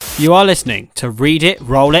You are listening to Read It,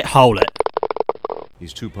 Roll It, Hole It.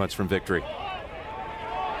 He's 2 putts from victory.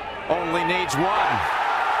 Only needs one.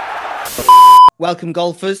 Welcome,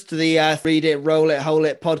 golfers, to the Read It, Roll It, Hole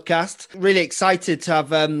It podcast. Really excited to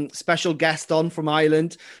have special guest on from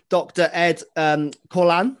Ireland, Dr. Ed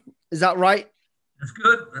Collan. Is that right? That's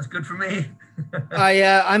good. That's good for me.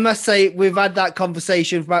 I must say we've had that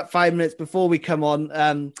conversation for about 5 minutes before we come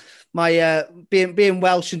on. My being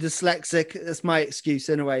Welsh and dyslexic, that's my excuse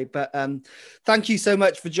anyway. But thank you so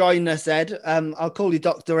much for joining us, Ed. I'll call you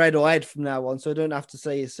Dr. Ed or Ed from now on, so I don't have to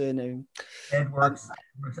say your surname. Ed works.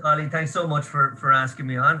 Ali, thanks so much for asking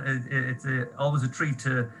me on. It's always a treat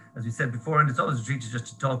to, as we said before, and it's always a treat to just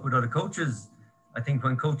to talk with other coaches. I think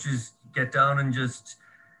when coaches get down and just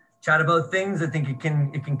chat about things, I think it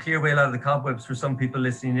can clear away a lot of the cobwebs for some people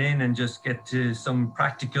listening in and just get to some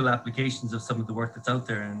practical applications of some of the work that's out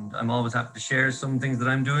there. And I'm always happy to share some things that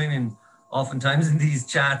I'm doing. And oftentimes in these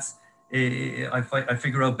chats, I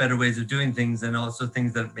figure out better ways of doing things and also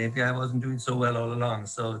things that maybe I wasn't doing so well all along.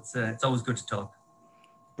 So it's always good to talk.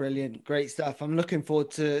 Brilliant. Great stuff. I'm looking forward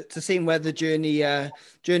to seeing where the journey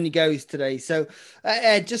goes today. So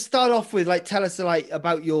Ed, just start off with tell us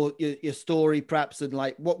about your story perhaps and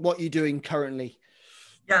what you're doing currently.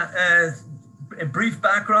 Yeah, a brief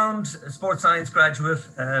background, a sports science graduate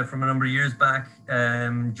from a number of years back.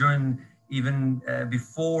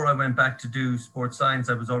 Before I went back to do sports science,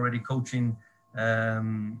 I was already coaching. Very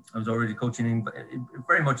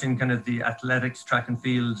much in kind of the athletics, track and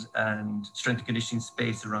field and strength and conditioning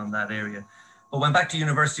space around that come back to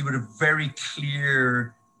university with a very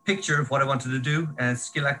clear picture of what I wanted to do. And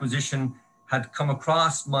skill acquisition had come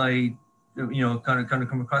across my,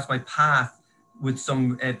 come across my path with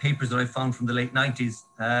some papers that I found from the late 90s.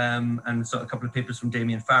 And so a couple of papers from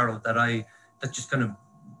Damien Farrow that just kind of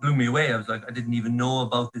blew me away. I was like, I didn't even know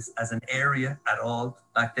about this as an area at all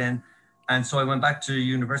back then. And so I went back to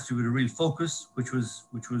university with a real focus, which was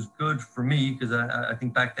good for me because I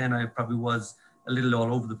think back then I probably was a little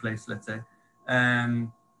all over the place, let's say, and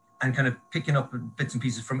kind of picking up bits and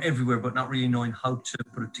pieces from everywhere, but not really knowing how to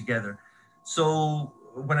put it together. So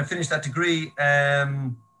when I finished that degree,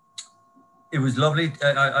 it was lovely.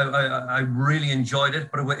 I really enjoyed it,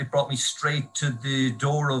 but it brought me straight to the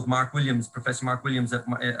door of Professor Mark Williams at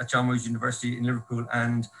John Moores University in Liverpool.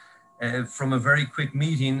 And from a very quick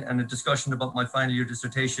meeting and a discussion about my final year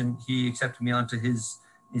dissertation, he accepted me onto his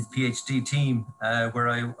PhD team, where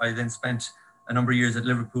I then spent a number of years at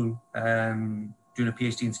Liverpool doing a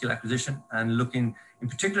PhD in skill acquisition and looking in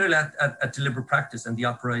particular at deliberate practice and the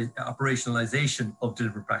operationalization of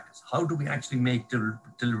deliberate practice. How do we actually make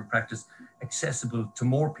deliberate practice accessible to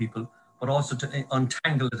more people, but also to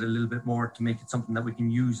untangle it a little bit more to make it something that we can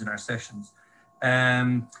use in our sessions.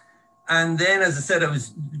 And then, as I said, I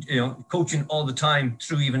was, coaching all the time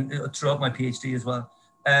throughout my PhD as well.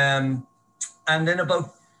 And then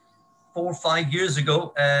about 4 or 5 years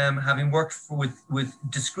ago, having worked with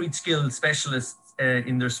discrete skill specialists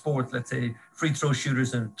in their sport, let's say free throw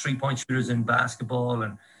shooters and 3-point shooters in basketball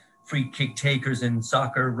and free kick takers in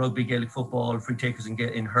soccer, rugby, Gaelic football, free takers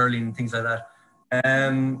in hurling and things like that.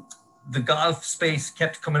 The golf space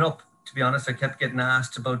kept coming up. To be honest, I kept getting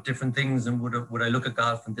asked about different things and would I look at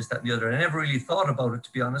golf and this, that, and the other. I never really thought about it,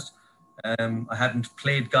 to be honest. I hadn't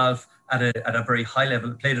played golf at a very high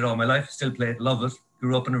level. Played it all my life, still play it, love it.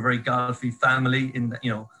 Grew up in a very golfy family.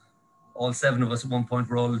 All 7 of us at one point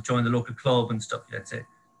were all joined the local club and stuff, let's say.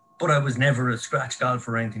 But I was never a scratch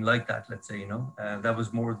golfer or anything like that, let's say, That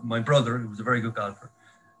was more my brother, who was a very good golfer.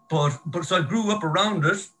 But so I grew up around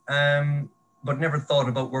it. But never thought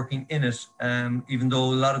about working in it, even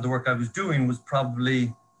though a lot of the work I was doing was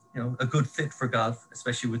probably, a good fit for golf,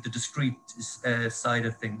 especially with the discrete side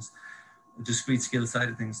of things, the discrete skill side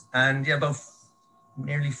of things. And yeah, about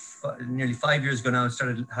nearly 5 years ago now, I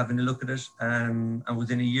started having a look at it, and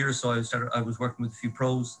within a year or so, I was working with a few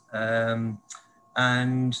pros, and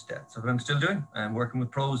that's what I'm still doing. I'm working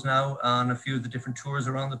with pros now on a few of the different tours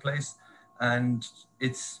around the place, and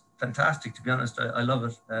it's fantastic, to be honest. I love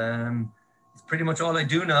it. It's pretty much all I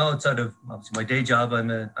do now outside of obviously my day job.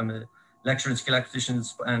 I'm a lecturer in skill acquisition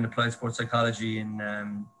and applied sports psychology in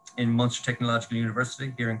Munster Technological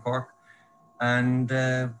University here in Cork. And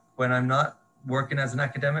when I'm not working as an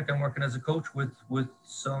academic, I'm working as a coach with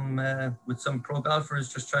some pro golfers,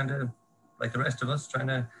 just trying to, like the rest of us, trying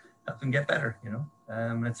to help them get better.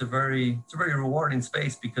 It's a very rewarding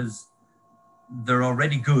space because they're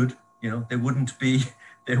already good. They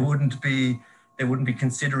wouldn't be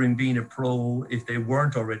considering being a pro if they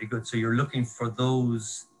weren't already good. So you're looking for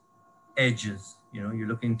those edges, you're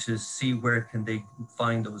looking to see where can they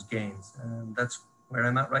find those gains. And that's where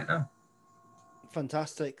I'm at right now.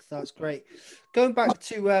 Fantastic. That's great. Going back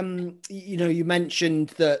to, you mentioned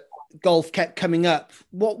that golf kept coming up.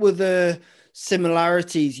 What were the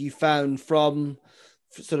similarities you found from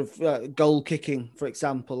sort of goal kicking, for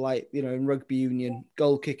example, like, in rugby union,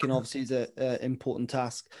 goal kicking obviously is a important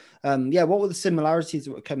task. What were the similarities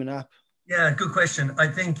that were coming up? Yeah, good question. I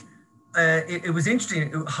think it was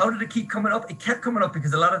interesting. How did it keep coming up? It kept coming up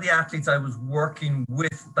because a lot of the athletes I was working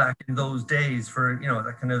with back in those days for,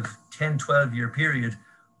 that kind of 10, 12-year period,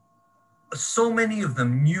 so many of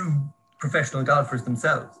them knew professional golfers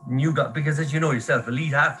themselves, because as you know yourself,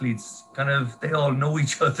 elite athletes they all know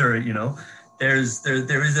each other, there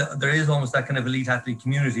is almost that kind of elite athlete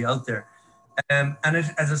community out there. And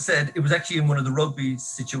as I said, it was actually in one of the rugby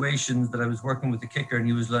situations that I was working with the kicker, and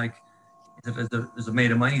he was like, there's a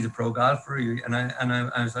mate of mine, he's a pro golfer, and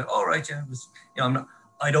I was like, all right, yeah,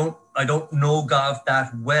 I don't know golf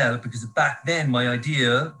that well, because back then my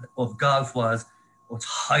idea of golf was, it's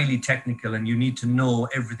highly technical and you need to know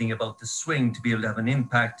everything about the swing to be able to have an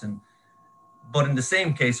impact. But in the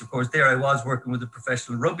same case, of course, there I was working with a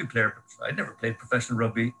professional rugby player. I'd never played professional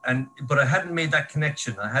rugby, but I hadn't made that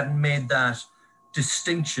connection. I hadn't made that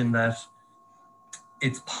distinction that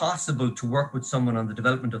it's possible to work with someone on the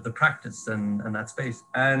development of the practice and that space.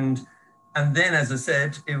 And then, as I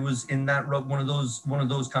said, it was in that one of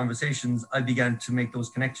those conversations I began to make those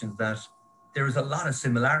connections that there is a lot of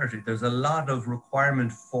similarity. There's a lot of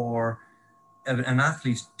requirement for an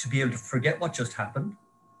athlete to be able to forget what just happened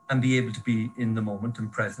and be able to be in the moment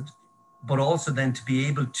and present, but also then to be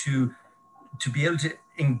able to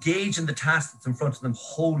engage in the task that's in front of them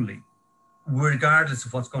wholly, regardless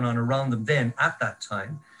of what's going on around them then at that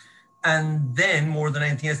time. And then more than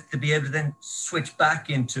anything else, to be able to then switch back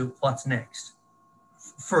into what's next.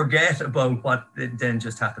 Forget about what then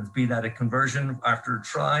just happens, be that a conversion after a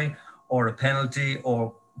try or a penalty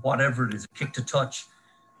or whatever it is, a kick to touch.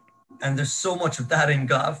 And there's so much of that in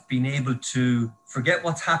golf, being able to forget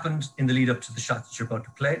what's happened in the lead up to the shot that you're about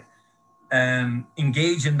to play,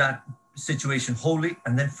 engage in that situation wholly,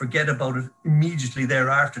 and then forget about it immediately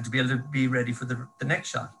thereafter to be able to be ready for the next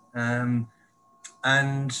shot. And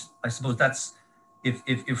I suppose that's,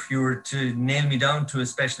 if you were to nail me down to a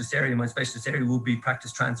specialist area, my specialist area would be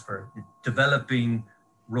practice transfer, developing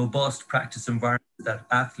robust practice environments that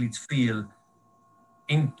athletes feel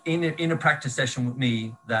in a practice session with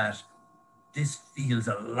me that this feels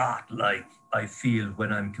a lot like I feel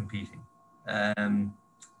when I'm competing. And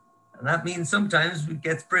that means sometimes it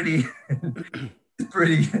gets pretty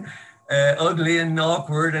ugly and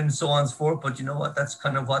awkward and so on and so forth. But you know what? That's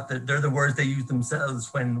kind of what they're the words they use themselves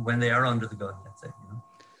when they are under the gun, let's say.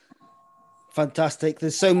 Fantastic.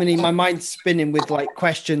 There's so many, my mind's spinning with like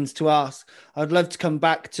questions to ask. I'd love to come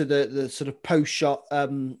back to the sort of post-shot,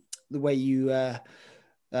 the way you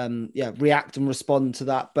react and respond to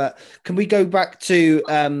that. But can we go back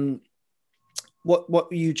to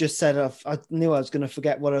what you just said? I knew I was going to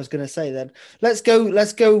forget what I was going to say then. Let's go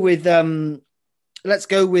with the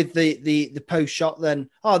post-shot then.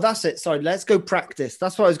 Oh, that's it. Sorry. Let's go practice.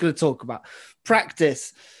 That's what I was going to talk about.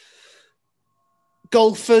 Practice.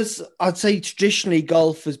 Golfers, I'd say traditionally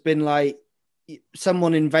golf has been like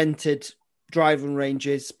someone invented driving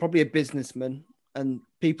ranges, probably a businessman, and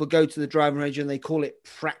people go to the driving range and they call it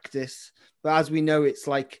practice. But as we know, it's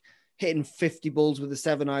like hitting 50 balls with a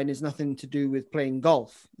 7-iron is nothing to do with playing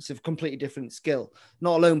golf. It's a completely different skill.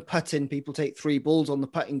 Not alone putting, people take 3 balls on the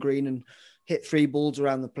putting green and hit 3 balls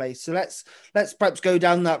around the place. So let's perhaps go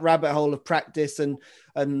down that rabbit hole of practice and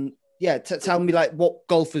tell me like what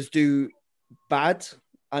golfers do bad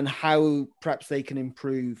and how perhaps they can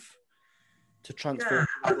improve to transfer.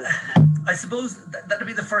 Yeah, I suppose that'd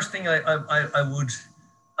be the first thing I'd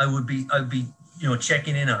be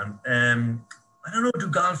checking in on. I don't know, do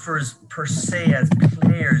golfers per se as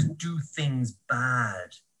players do things bad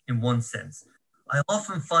in one sense? I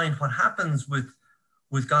often find what happens with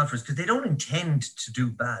golfers, because they don't intend to do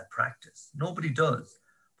bad practice. Nobody does.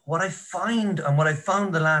 What I find, and what I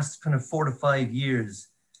found the last kind of 4 to 5 years,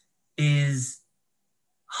 is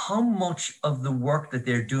how much of the work that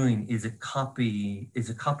they're doing is a copy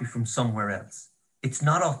from somewhere else. It's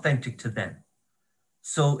not authentic to them.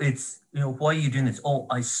 So it's, why are you doing this? Oh,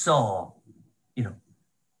 I saw,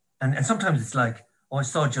 and sometimes it's like, oh, I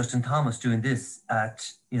saw Justin Thomas doing this at,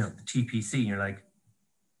 the TPC. And you're like,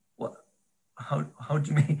 what, how do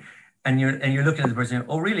you mean? And you're looking at the person,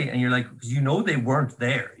 oh, really? And you're like, because they weren't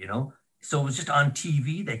there, So it was just on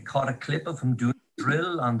TV. They caught a clip of him doing a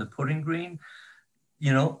drill on the putting green,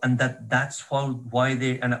 and that's why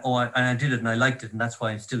they, and I did it and I liked it and that's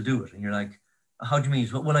why I still do it. And you're like, how do you mean?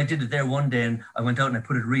 Well, I did it there one day and I went out and I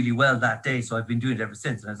put it really well that day. So I've been doing it ever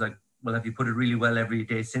since. And I was like, well, have you put it really well every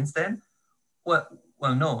day since then? Well,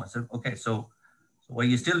 no. I said, okay, so why are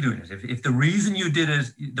you still doing it? If the reason you did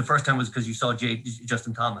it the first time was because you saw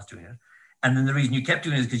Justin Thomas doing it, and then the reason you kept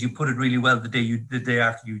doing it is because you put it really well the day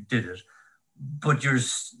after you did it, but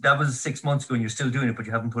that was 6 months ago and you're still doing it, but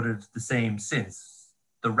you haven't put it the same since.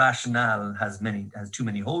 The rationale has too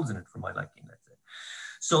many holes in it for my liking, let's say.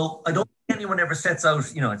 So I don't think anyone ever sets out,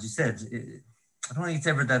 as you said, I don't think it's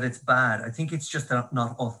ever that it's bad. I think it's just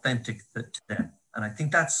not authentic to them. And I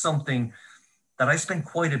think that's something that I spend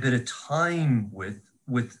quite a bit of time with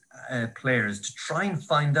players to try and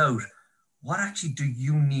find out, what actually do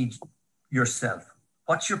you need yourself?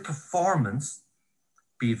 What's your performance,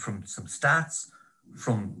 be it from some stats,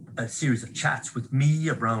 from a series of chats with me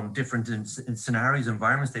around different in scenarios,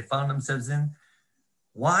 environments they found themselves in?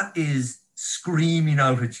 What is screaming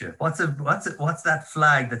out at you? What's that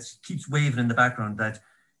flag that keeps waving in the background that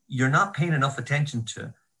you're not paying enough attention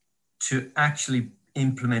to actually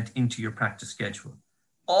implement into your practice schedule?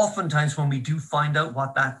 Oftentimes when we do find out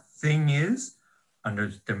what that thing is, and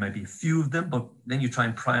there may be a few of them, but then you try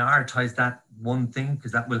and prioritize that one thing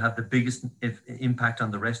because that will have the biggest impact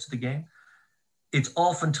on the rest of the game. It's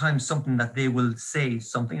oftentimes something that they will say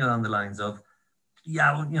something along the lines of,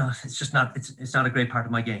 yeah, well, it's not a great part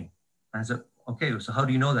of my game. And I said, okay, so how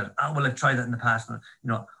do you know that? Oh, well, I've tried that in the past. And,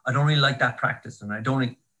 I don't really like that practice. And I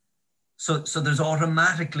don't. So there's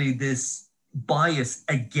automatically this bias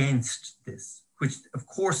against this, which of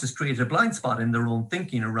course has created a blind spot in their own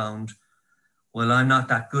thinking around, well, I'm not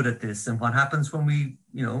that good at this. And what happens when we,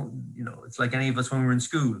 it's like any of us when we're in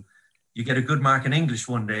school, you get a good mark in English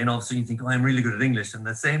one day and all of a sudden you think, oh, I'm really good at English. And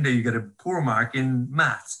the same day you get a poor mark in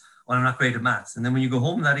maths. Well, I'm not great at maths. And then when you go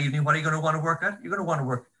home that evening, what are you going to want to work at? You're going to want to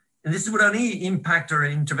work. And this is without any impact or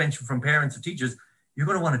intervention from parents or teachers. You're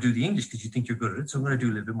going to want to do the English because you think you're good at it. So I'm going to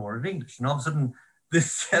do a little bit more of English. And all of a sudden, this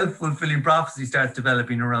self-fulfilling prophecy starts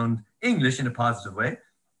developing around English in a positive way.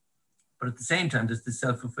 But at the same time, there's this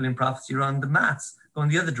self-fulfilling prophecy around the maths going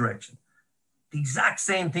the other direction. The exact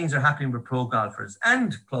same things are happening with pro golfers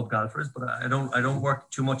and club golfers, but I don't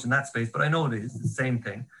work too much in that space, but I know it is the same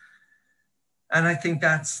thing. And I think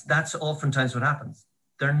that's oftentimes what happens.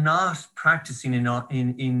 They're not practicing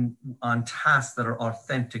on tasks that are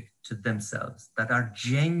authentic to themselves, that are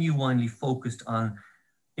genuinely focused on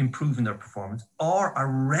improving their performance or are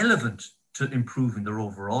relevant to improving their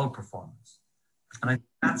overall performance. And I think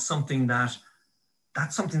that's something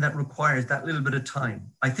that requires that little bit of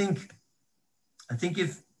time. I think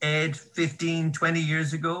if Ed 15, 20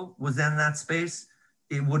 years ago was in that space,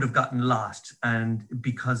 it would have gotten lost. And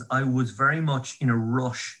because I was very much in a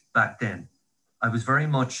rush back then, I was very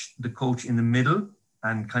much the coach in the middle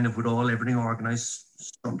and kind of with everything organized,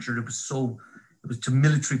 structured. It was to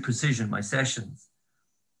military precision, my sessions.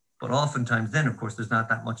 But oftentimes then, of course, there's not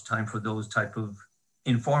that much time for those type of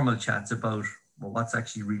informal chats about, well, what's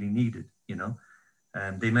actually really needed,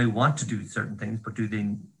 And they may want to do certain things, but do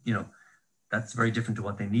they, that's very different to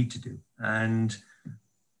what they need to do. And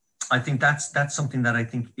I think that's something that I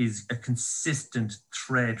think is a consistent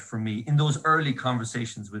thread for me in those early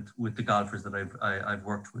conversations with the golfers that I've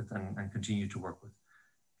worked with and continue to work with.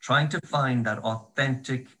 Trying to find that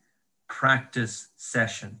authentic practice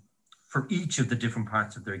session for each of the different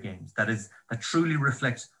parts of their games that truly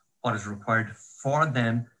reflects what is required for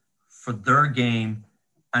them, for their game,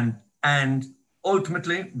 and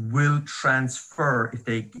ultimately will transfer, if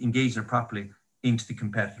they engage in it properly, into the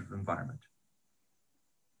competitive environment.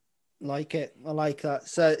 Like it. I like that.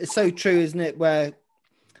 So it's so true, isn't it? Where,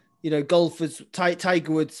 golfers,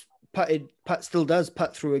 Tiger Woods still does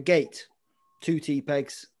putt through a gate, 2 tee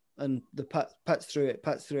pegs, and the puts through it.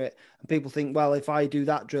 And people think, well, if I do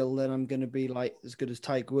that drill, then I'm going to be like as good as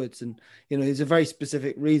Tiger Woods. And, there's a very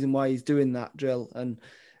specific reason why he's doing that drill. And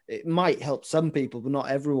it might help some people, but not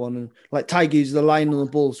everyone. And like Tiger uses the line on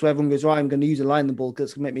the ball. So everyone goes, right, I'm going to use a line on the ball because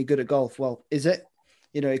it's going to make me good at golf. Well, is it?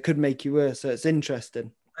 It could make you worse. So it's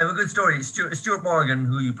interesting. I have a good story. Stuart Morgan,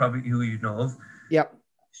 who you know of. Yep.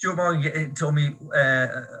 Stuart Morgan told me,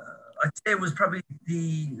 I'd say it was probably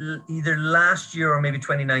either last year or maybe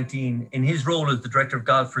 2019, in his role as the director of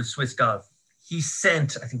golf for Swiss Golf. He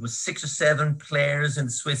sent, I think it was 6 or 7 players in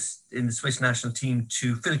the Swiss national team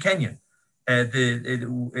to Phil Kenyon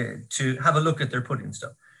to have a look at their putting and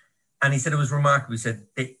stuff. And he said it was remarkable. He said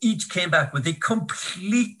they each came back with a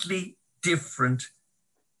completely different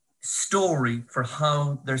story for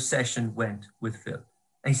how their session went with Phil.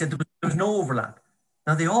 And he said there was no overlap.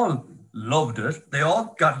 Now, they all loved it. They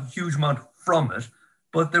all got a huge amount from it,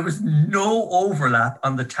 but there was no overlap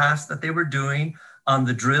on the tasks that they were doing, on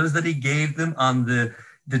the drills that he gave them, on the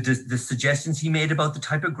suggestions he made about the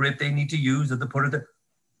type of grip they need to use at the putter.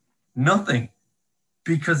 Nothing,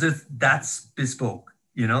 because that's bespoke.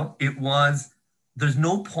 There's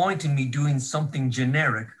no point in me doing something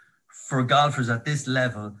generic for golfers at this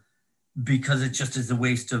level, because it just is a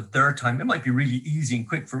waste of their time. It might be really easy and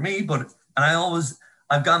quick for me,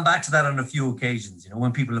 I've gone back to that on a few occasions,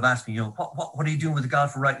 when people have asked me, what are you doing with the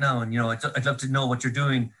golfer right now? And, I'd love to know what you're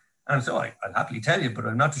doing. And I'm saying, I'll happily tell you, but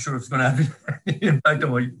I'm not too sure if it's going to have any impact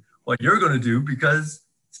on what you're going to do, because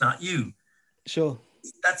it's not you. Sure.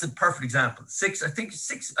 That's a perfect example. I think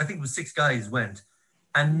it was 6 guys went,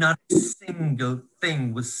 and not a single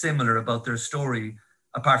thing was similar about their story,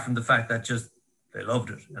 apart from the fact that just they loved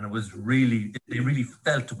it. And they really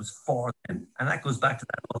felt it was for them. And that goes back to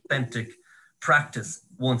that authentic practice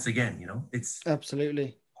once again, it's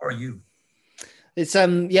absolutely for you. It's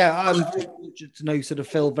I'm fortunate to know sort of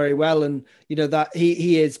Phil very well, and that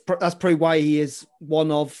he is, that's probably why he is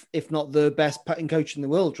one of, if not the best putting coach in the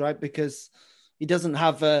world, right? Because he doesn't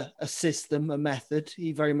have a system, a method.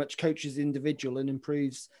 He very much coaches the individual and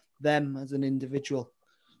improves them as an individual.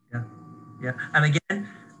 Yeah. And again,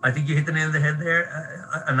 I think you hit the nail on the head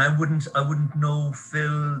there. And I wouldn't know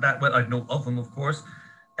Phil that well. I'd know of him, of course.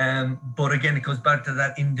 But again, it goes back to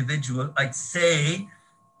that individual.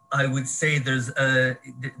 I would say there's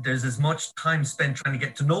as much time spent trying to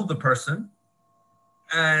get to know the person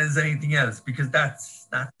as anything else, because that's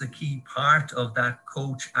the key part of that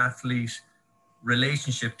coach-athlete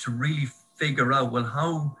relationship, to really figure out, well,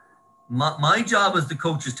 how my job as the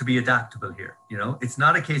coach is to be adaptable here. It's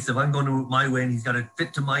not a case of I'm going to do it my way and he's got to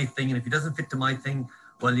fit to my thing, and if he doesn't fit to my thing,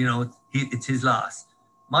 well, it's his loss.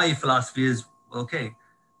 My philosophy is, okay,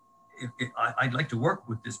 I'd like to work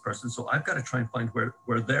with this person, so I've got to try and find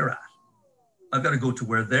where they're at. I've got to go to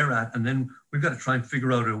where they're at, and then we've got to try and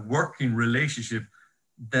figure out a working relationship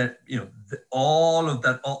that, all of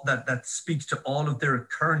that speaks to all of their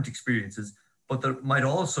current experiences, but that might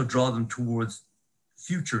also draw them towards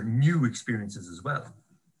future new experiences as well.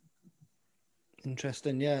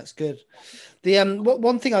 Interesting. Yeah, it's good. The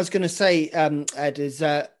one thing I was going to say, Ed, is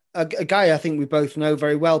a guy I think we both know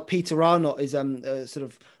very well. Peter Arnott is a sort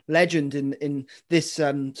of legend in this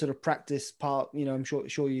sort of practice part. I'm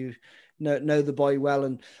sure you know the boy well,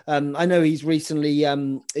 and I know he's recently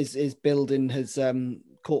is building his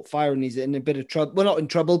caught fire, and he's in a bit of trouble. Well, not in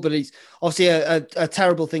trouble, but he's obviously a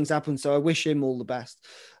terrible thing's happened. So I wish him all the best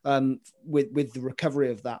with the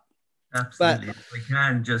recovery of that. Absolutely. But if we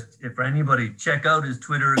can just, if for anybody, check out his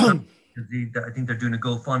Twitter account. I think they're doing a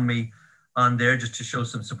GoFundMe on there just to show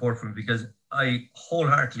some support for him, because I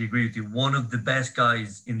wholeheartedly agree with you. One of the best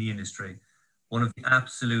guys in the industry, one of the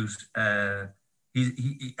absolute, as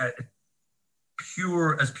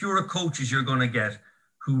pure a coach as you're going to get,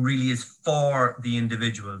 who really is for the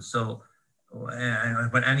individual. So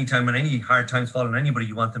when any hard times fall on anybody,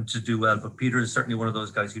 you want them to do well. But Peter is certainly one of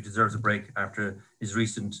those guys who deserves a break after his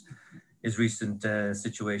recent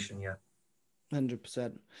situation. Yeah,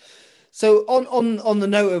 100%. So on the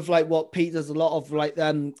note of like what Pete does, a lot of like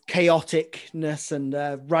chaoticness and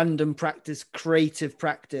random practice, creative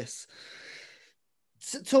practice.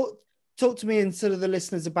 So talk to me and sort of the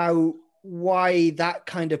listeners about why that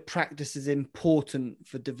kind of practice is important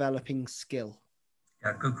for developing skill.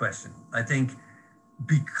 Yeah, good question. I think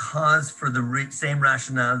because for the same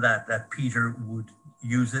rationale that Peter would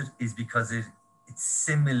use it, is because it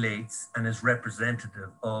simulates and is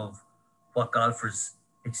representative of what golfers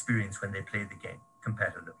experience when they play the game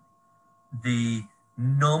competitively. The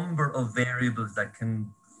number of variables that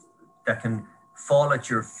can fall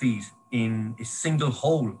at your feet in a single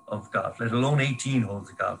hole of golf, let alone 18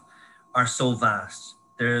 holes of golf, are so vast.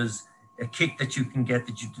 There's a kick that you can get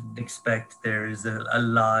that you didn't expect. There is a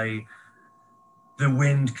lie, the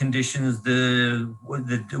wind conditions, the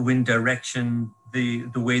wind direction,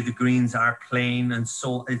 the way the greens are playing, and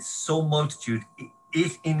so it's so multitude.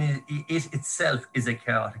 It itself is a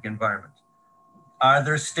chaotic environment. Are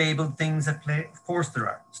there stable things at play? Of course there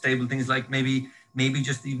are. Stable things like maybe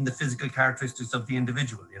just even the physical characteristics of the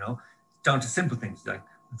individual, down to simple things like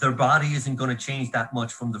their body isn't going to change that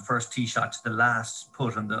much from the first tee shot to the last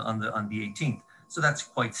putt on the 18th. So that's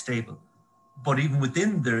quite stable. But even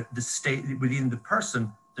within the state, within the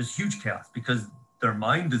person, there's huge chaos, because their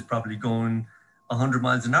mind is probably going 100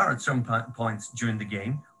 miles an hour at some points during the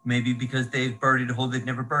game, maybe because they've birdied a hole they've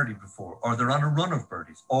never birdied before, or they're on a run of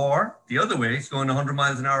birdies, or the other way, it's going 100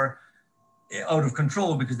 miles an hour out of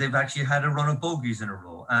control because they've actually had a run of bogeys in a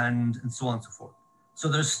row, and so on and so forth. So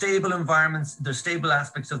there's stable environments, there's stable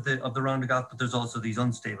aspects of the round of golf, but there's also these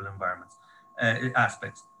unstable environments,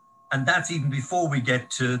 aspects. And that's even before we get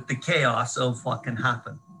to the chaos of what can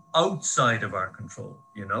happen outside of our control,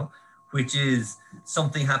 which is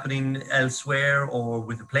something happening elsewhere or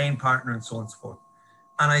with a playing partner and so on and so forth.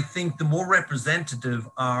 And I think the more representative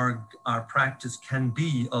our practice can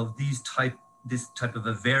be of this type of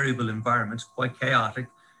a variable environment, quite chaotic,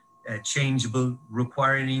 changeable,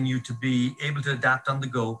 requiring you to be able to adapt on the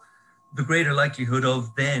go, the greater likelihood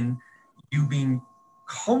of then you being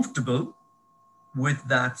comfortable with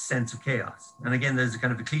that sense of chaos. And again, there's a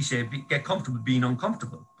kind of a cliche, get comfortable being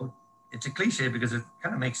uncomfortable, but it's a cliche because it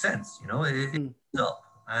kind of makes sense, you know, it's up.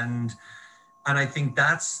 And I think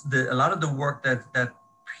that's a lot of the work that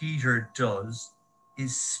Peter does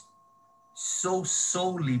is so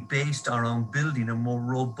solely based around building a more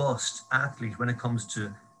robust athlete when it comes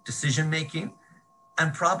to decision-making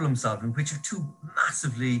and problem solving, which are two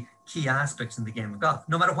massively key aspects in the game of golf,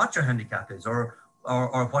 no matter what your handicap is or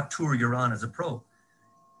what tour you're on as a pro.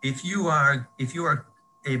 If you are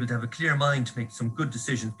able to have a clear mind to make some good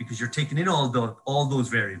decisions because you're taking in all those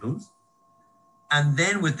variables, and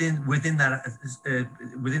then within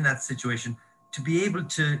that situation, to be able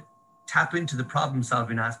to tap into the problem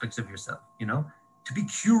solving aspects of yourself, you know, to be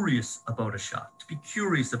curious about a shot, to be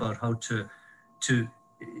curious about how to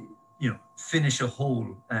you know, finish a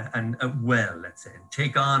hole and well, let's say, and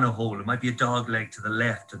take on a hole. It might be a dog leg to the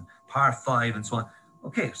left and par 5 and so on.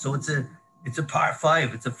 Okay, so it's a par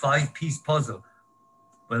 5, it's a 5-piece puzzle.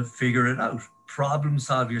 Well, figure it out. Problem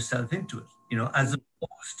solve yourself into it, you know, as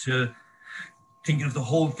opposed to thinking of the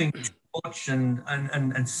whole thing too much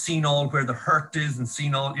and seeing all where the hurt is and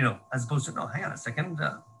seeing all, you know, as opposed to, no, hang on a second,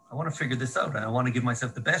 I want to figure this out. I want to give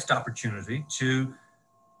myself the best opportunity to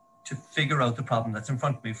figure out the problem that's in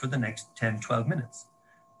front of me for the next 10, 12 minutes.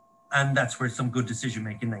 And that's where some good decision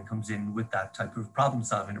making then comes in with that type of problem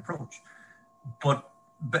solving approach. But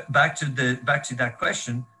back to that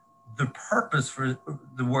question, the purpose for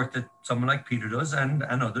the work that someone like Peter does and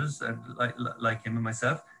others like him and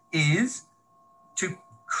myself is to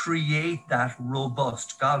create that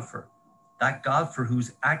robust golfer, that golfer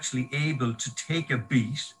who's actually able to take a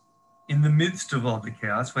beat in the midst of all the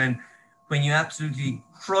chaos when you absolutely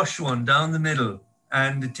crush one down the middle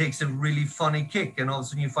and it takes a really funny kick and all of a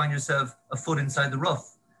sudden you find yourself a foot inside the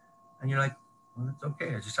rough and you're like, well, it's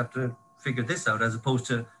okay, I just have to figure this out, as opposed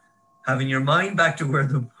to having your mind back to where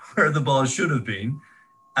the ball should have been,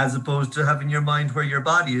 as opposed to having your mind where your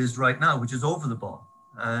body is right now, which is over the ball.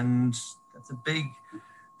 And that's a big,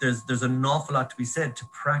 there's an awful lot to be said to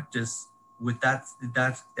practice with that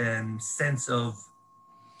sense of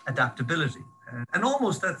adaptability and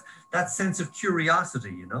almost that sense of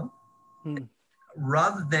curiosity, you know,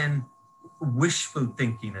 rather than wishful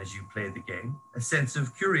thinking as you play the game, a sense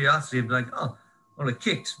of curiosity of like, oh, well, it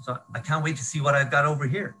kicked, so I can't wait to see what I've got over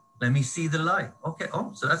here. Let me see the light. Okay,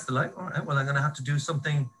 oh, so that's the light. All right, well, I'm going to have to do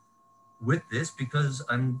something with this because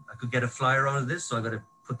I could get a flyer out of this, so I got to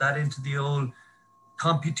put that into the old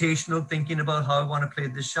computational thinking about how I want to play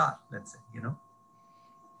this shot, let's say, you know?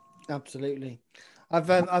 Absolutely.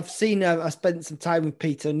 I've seen I spent some time with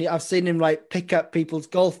Peter and I've seen him like pick up people's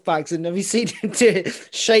golf bags, and have you seen him to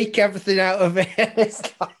shake everything out of it? It's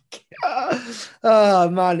like, oh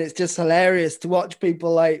man, it's just hilarious to watch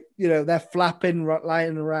people, like, you know, they're flapping,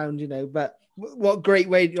 lying around, you know, but what great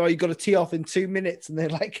way, you know, you got to tee off in 2 minutes and they're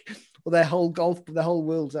like, well, their whole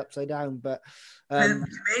world's upside down. But the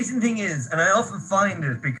amazing thing is, and I often find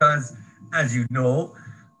it because, as you know,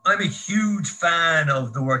 I'm a huge fan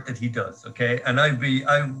of the work that he does, okay? And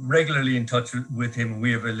I'm regularly in touch with him.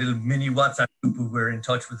 We have a little mini WhatsApp group who we're in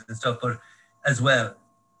touch with and stuff, but as well.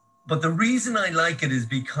 But the reason I like it is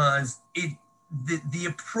because the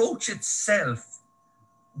approach itself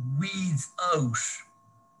weeds out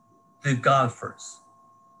the golfers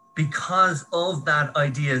because of that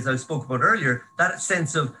idea, as I spoke about earlier, that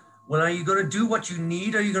sense of, well, are you going to do what you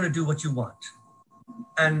need or are you going to do what you want?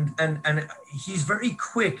 And he's very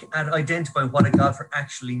quick at identifying what a golfer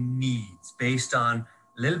actually needs based on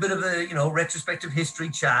a little bit of a, you know, retrospective history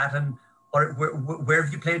chat and where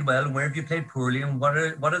have you played well and where have you played poorly and what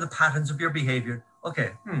are the patterns of your behavior?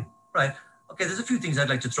 Okay, right. Okay, there's a few things I'd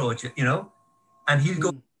like to throw at you, you know, and he'll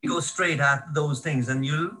go straight at those things. And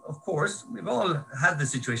you'll, of course, we've all had the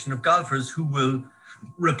situation of golfers who will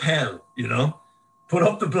repel, you know, put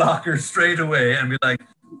up the blocker straight away and be like,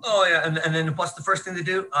 oh yeah, and then what's the first thing they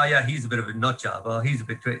do? Oh yeah, he's a bit of a nut job. Oh, he's a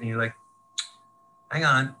bit great. And you're like, hang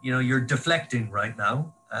on, you know, you're deflecting right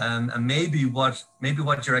now. And maybe what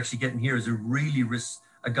you're actually getting here is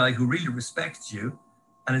a guy who really respects you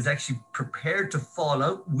and is actually prepared to fall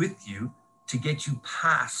out with you to get you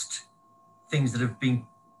past things that have been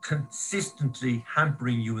consistently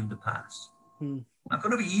hampering you in the past. It's not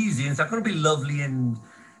going to be easy. It's not going to be lovely and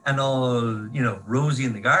all, you know, rosy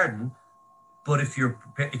in the garden. But if you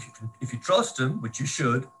trust him, which you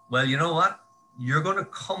should, well, you know what? You're going to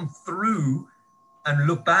come through and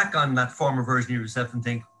look back on that former version of yourself and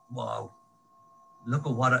think, wow, look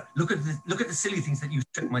at the silly things that you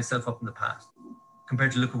tripped myself up in the past,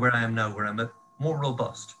 compared to look at where I am now, where I'm more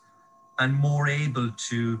robust and more able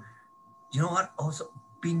to, you know what, also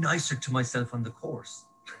be nicer to myself on the course.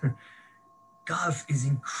 Golf is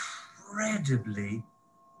incredibly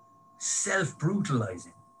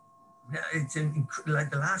self-brutalizing. It's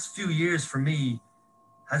like the last few years for me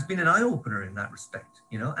has been an eye-opener in that respect,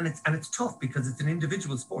 you know, and it's tough because it's an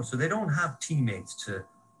individual sport, so they don't have teammates to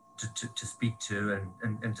speak to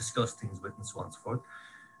and discuss things with and so on and so forth.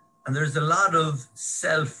 And there's a lot of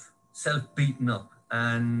self beaten up,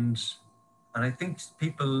 and I think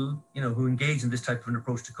people, you know, who engage in this type of an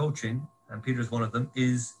approach to coaching, and Peter's one of them,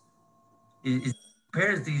 is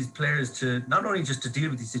prepares these players to not only just to deal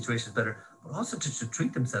with these situations better, but also to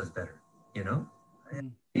treat themselves better, you know.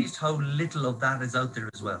 Just how little of that is out there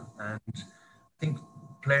as well. And I think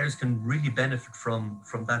players can really benefit from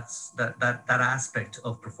that aspect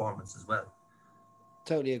of performance as well.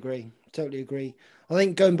 Totally agree. I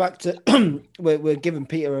think going back to we're giving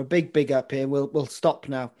Peter a big up here. We'll stop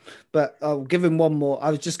now, but I'll give him one more. I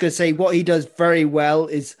was just going to say what he does very well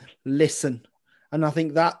is listen, and I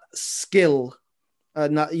think that skill,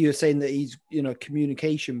 and that you're saying that he's, you know,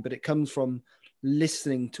 communication, but it comes from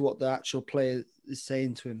listening to what the actual player is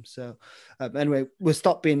saying to him. So anyway, we'll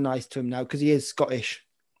stop being nice to him now because he is Scottish.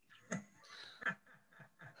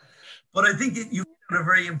 But I think you got a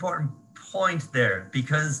very important point there,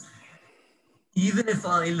 because even if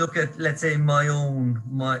I look at, let's say, my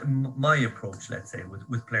approach, let's say,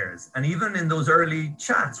 with players, and even in those early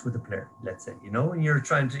chats with a player, let's say, you know, and you're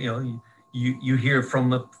trying to, you know, you hear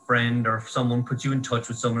from a friend or someone puts you in touch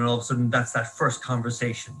with someone, and all of a sudden that's that first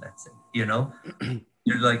conversation, let's say, you know.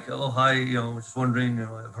 You're like, oh, hi, you know, just wondering, you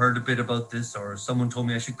know, I've heard a bit about this, or someone told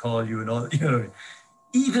me I should call you, and all, you know.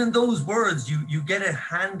 Even those words, you get a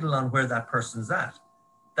handle on where that person's at.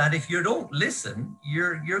 That if you don't listen,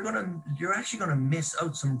 you're actually gonna miss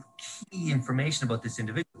out some key information about this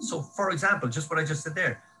individual. So, for example, just what I just said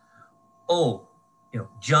there. Oh, you know,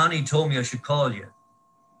 Johnny told me I should call you.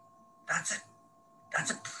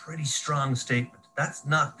 That's a pretty strong statement. That's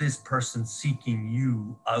not this person seeking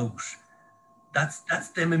you out. That's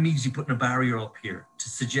them immediately putting a barrier up here to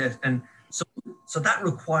suggest, and so that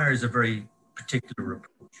requires a very particular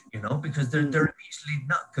approach, you know, because they're immediately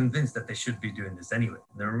not convinced that they should be doing this anyway.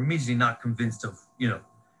 They're immediately not convinced of, you know,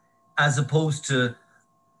 as opposed to,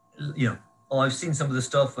 you know, oh, I've seen some of the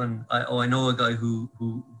stuff, and I know a guy who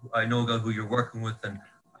you're working with, and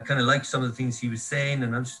I kind of like some of the things he was saying,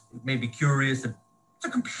 and I'm just maybe curious. And it's a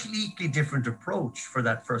completely different approach for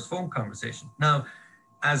that first phone conversation. Now,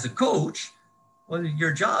 as a coach, well,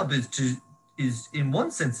 your job is in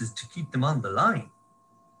one sense is to keep them on the line,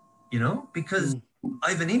 you know, because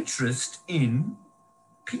I have an interest in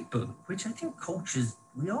people, which I think coaches,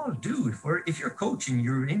 we all do. If you're coaching,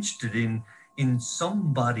 you're interested in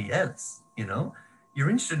somebody else, you know, you're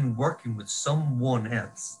interested in working with someone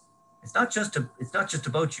else. It's not just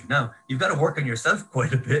about you. Now, you've got to work on yourself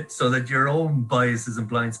quite a bit so that your own biases and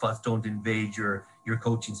blind spots don't invade your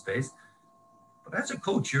coaching space. But as a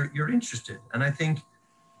coach, you're interested. And I think,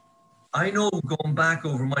 I know going back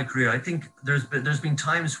over my career, I think there's been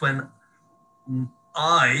times when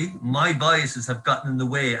my biases have gotten in the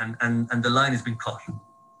way, and the line has been cut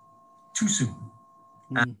too soon.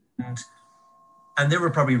 And they were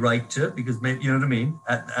probably right to, because maybe, you know what I mean,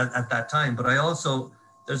 at that time. But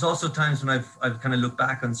there's also times when I've kind of looked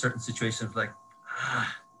back on certain situations like,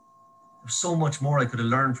 there's so much more I could have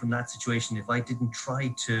learned from that situation if I didn't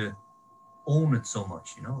try to own it so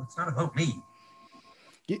much, you know. It's not about me.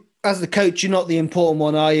 As the coach, you're not the important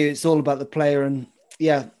one, are you? It's all about the player. And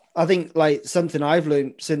yeah, I think like something I've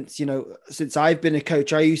learned since I've been a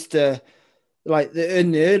coach, I used to, like,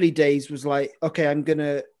 in the early days was like, okay, I'm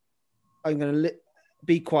gonna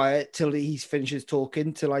be quiet till he finishes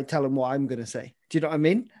talking, till I tell him what I'm gonna say. Do you know what I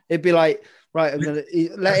mean? It'd be like, right, I'm gonna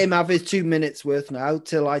let him have his 2 minutes worth now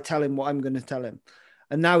till I tell him what I'm gonna tell him.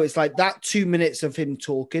 And now it's like that 2 minutes of him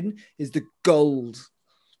talking is the gold.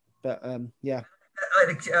 But yeah.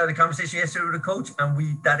 I had a conversation yesterday with a coach,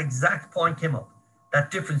 and that exact point came up.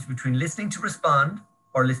 That difference between listening to respond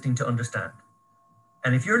or listening to understand.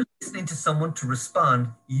 And if you're listening to someone to respond,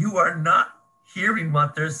 you are not hearing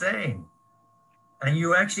what they're saying. And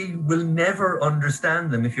you actually will never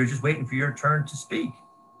understand them if you're just waiting for your turn to speak.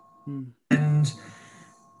 And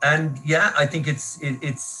yeah, I think it's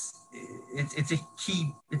it's a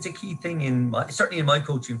key thing certainly in my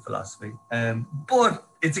coaching philosophy. But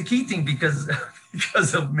it's a key thing because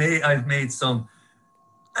I've made some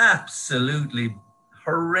absolutely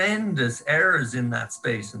horrendous errors in that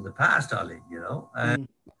space in the past, Ali,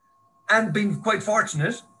 and been quite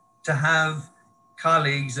fortunate to have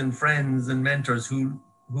colleagues and friends and mentors who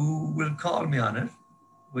will call me on it,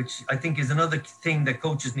 which I think is another thing that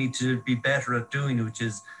coaches need to be better at doing, which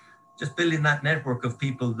is just building that network of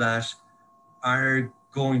people that are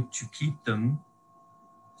going to keep them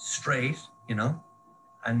straight,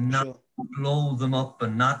 and not blow them up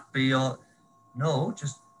and not be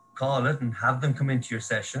just call it and have them come into your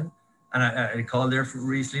session. And I called there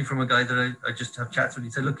recently from a guy that I just have chats with.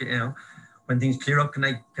 He said, look, when things clear up, can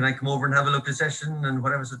I come over and have a look at a session and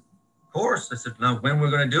whatever? I said, of course. I said, now when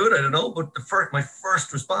we're going to do it, I don't know. But my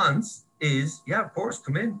first response is, yeah, of course,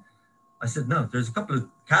 come in. I said, no, there's a couple of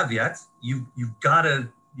caveats. You've got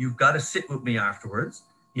to sit with me afterwards.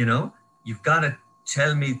 You've got to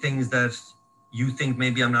tell me things that you think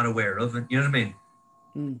maybe I'm not aware of. And you know what I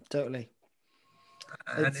mean? Totally.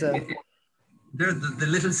 They're the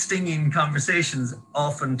little stinging conversations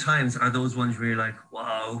oftentimes are those ones where you're like,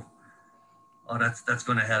 wow, that's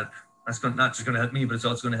going to help. That's not just going to help me, but it's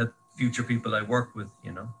also going to help future people I work with,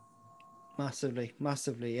 Massively,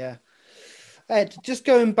 yeah. Ed, just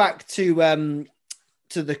going back to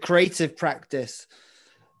the creative practice,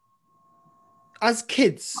 as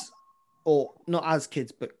kids, or not as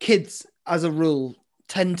kids, but kids as a rule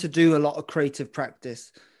tend to do a lot of creative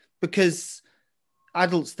practice because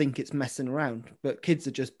adults think it's messing around, but kids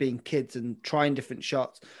are just being kids and trying different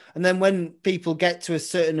shots. And then when people get to a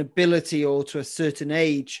certain ability or to a certain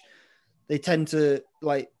age, they tend to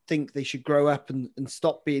think they should grow up and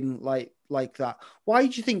stop being like that. Why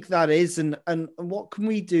do you think that is? And what can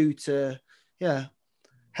we do to,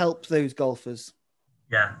 help those golfers?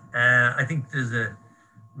 Yeah. I think there's a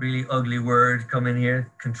really ugly word coming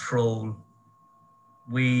here, control.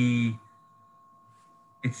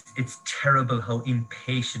 It's terrible how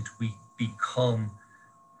impatient we become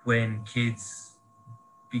when kids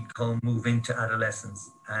move into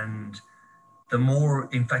adolescence. And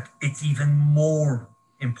in fact, it's even more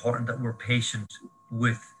important that we're patient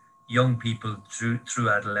with young people through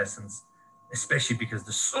adolescence, especially because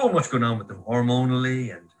there's so much going on with them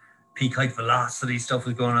hormonally, and peak height velocity stuff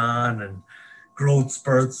is going on, and growth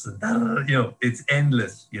spurts, and it's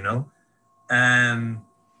endless,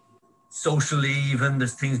 socially even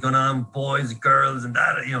there's things going on, boys, girls, and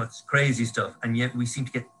that, it's crazy stuff. And yet we seem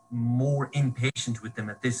to get more impatient with them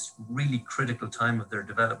at this really critical time of their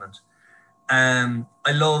development.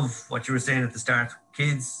 I love what you were saying at the start.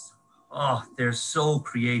 Kids, they're so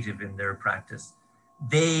creative in their practice.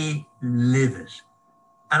 They live it.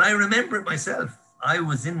 And I remember it myself. I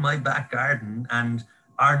was in my back garden, and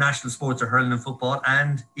our national sports are hurling and football.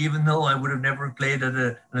 And even though I would have never played at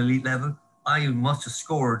an elite level, I must have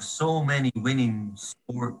scored so many winning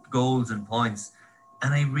goals and points.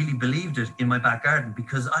 And I really believed it in my back garden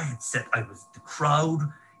because I was the crowd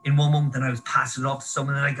in one moment, and I was passing it off to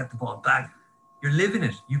someone, and I got the ball back. You're living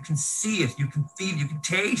it. You can see it. You can feel, you can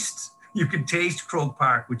taste. You can taste Croke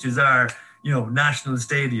Park, which is our, national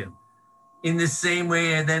stadium. In the same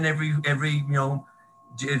way, and then every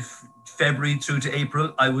February through to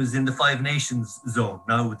April, I was in the Five Nations zone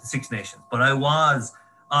now with the Six Nations. But I was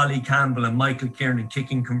Ollie Campbell and Michael Kiernan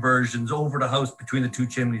kicking conversions over the house between the two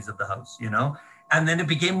chimneys of the house, And then it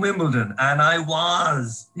became Wimbledon, and I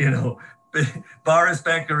was, Boris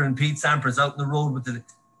Becker and Pete Sampras out on the road with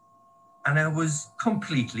it. And I was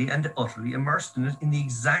completely and utterly immersed in it in the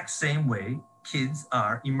exact same way kids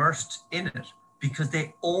are immersed in it, because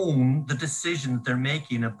they own the decision that they're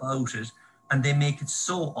making about it, and they make it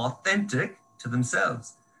so authentic to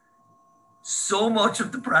themselves. So much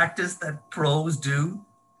of the practice that pros do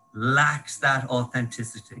lacks that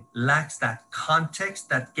authenticity, lacks that context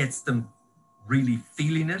that gets them really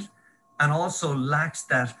feeling it, and also lacks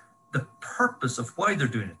the purpose of why they're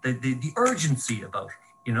doing it, the urgency about it,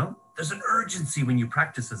 There's an urgency when you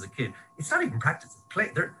practice as a kid. It's not even practice, it's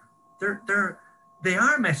play. They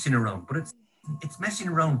are messing around, but it's messing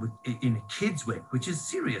around in a kid's way, which is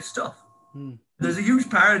serious stuff. There's a huge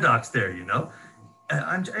paradox there,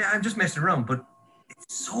 I'm just messing around, but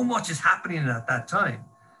so much is happening at that time.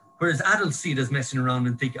 Whereas adults see it as messing around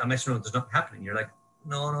and think, I'm messing around, there's nothing happening. You're like,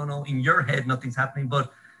 no, in your head, nothing's happening.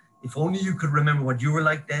 But if only you could remember what you were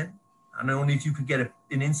like then, and only if you could get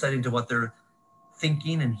an insight into what they're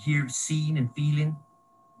thinking and seeing and feeling,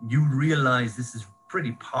 you realize this is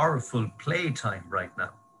pretty powerful playtime right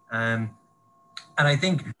now. And I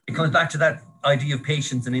think it comes back to that idea of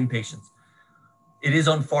patience and impatience. It is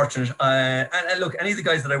unfortunate. And look, any of the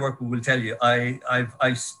guys that I work with will tell you,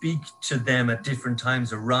 I speak to them at different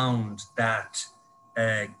times around that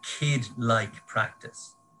kid-like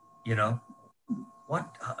practice. You know,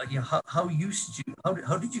 how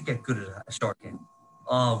did you get good at a short game?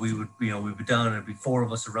 Oh, we'd be down and it'd be four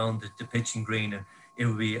of us around the pitching green, and it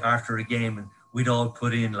would be after a game, and we'd all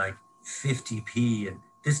put in like 50p and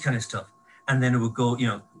this kind of stuff. And then it would go,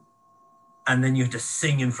 and then you had to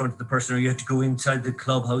sing in front of the person, or you had to go inside the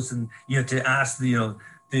clubhouse and you had to ask the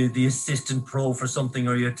assistant pro for something,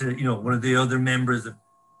 or you had to, one of the other members, and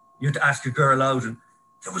you had to ask a girl out, and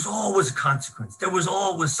there was always a consequence. There was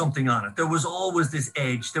always something on it. There was always this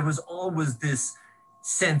edge. There was always this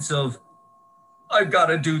sense of, I've got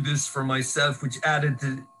to do this for myself, which added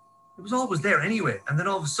to, it was always there anyway. And then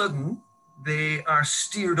all of a sudden, they are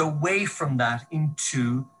steered away from that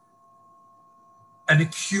into an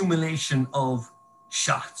accumulation of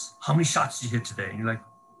shots. How many shots did you hit today? And you're like,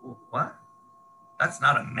 what? That's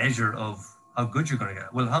not a measure of how good you're going to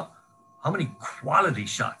get. Well, how many quality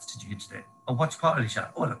shots did you hit today? Oh, what's quality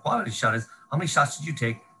shot? Oh, the quality shot is how many shots did you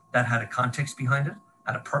take that had a context behind it,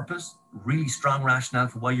 had a purpose, really strong rationale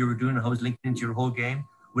for why you were doing it, how it was linked into your whole game,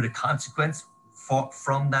 with a consequence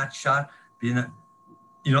from that shot. And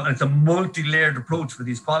it's a multi-layered approach for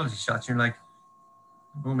these quality shots. You're like,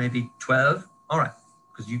 well, maybe 12. All right.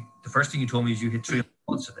 Because the first thing you told me is you hit 3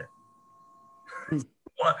 balls today.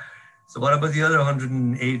 So what about the other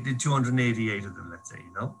 288 of them, let's say,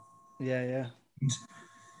 Yeah.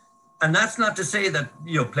 And that's not to say that,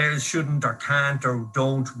 players shouldn't or can't or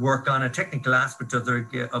don't work on a technical aspect of their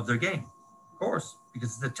game. Of course,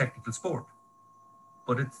 because it's a technical sport.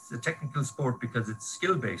 But it's a technical sport because it's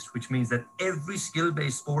skill-based, which means that every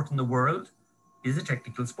skill-based sport in the world is a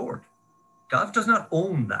technical sport. Golf does not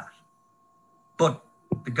own that. But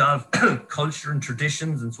the golf culture and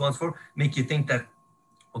traditions and so on and so forth make you think that,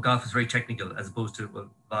 golf is very technical, as opposed to,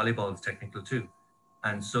 volleyball is technical too.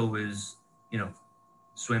 And so is,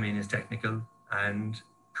 swimming is technical and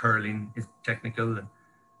curling is technical.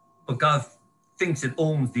 But golf thinks it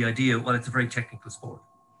owns the idea, it's a very technical sport.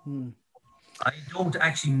 I don't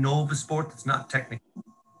actually know of a sport that's not technical.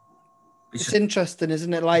 It's interesting,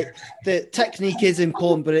 isn't it? Like, the technique is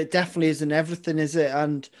important, but it definitely isn't everything, is it?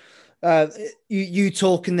 And you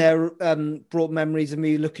talking there brought memories of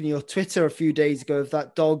me looking at your Twitter a few days ago of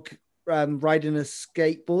that dog riding a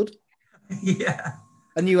skateboard. Yeah.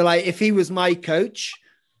 And you were like, if he was my coach,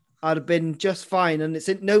 I'd have been just fine. And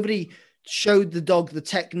nobody showed the dog the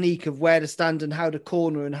technique of where to stand and how to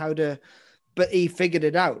corner and but he figured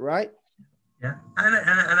it out, right? Yeah, and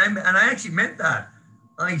I actually meant that.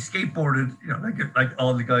 I skateboarded, like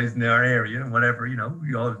all the guys in our area and whatever,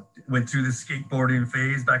 we all went through the skateboarding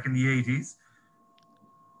phase back in the 80s.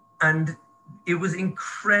 And it was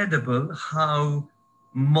incredible how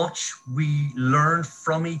much we learned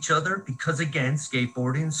from each other because, again,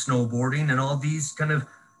 skateboarding, snowboarding, and all these kind of,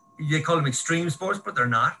 they call them extreme sports, but they're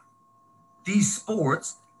not. These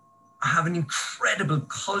sports have an incredible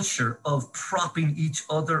culture of propping each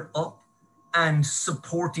other up and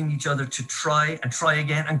supporting each other to try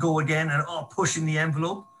again and go again and pushing the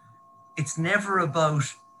envelope. It's never about,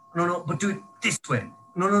 no, but do it this way.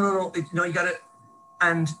 No, you got it.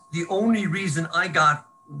 And the only reason I got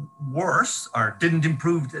worse or didn't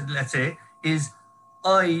improve, let's say, is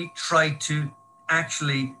I tried to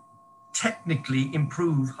actually technically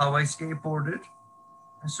improve how I skateboarded.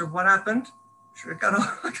 And so what happened? Sure,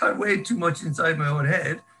 I got way too much inside my own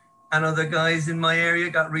head. And other guys in my area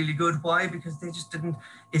got really good. Why? Because they just didn't,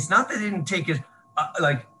 it's not that they didn't take it,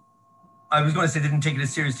 I was going to say they didn't take it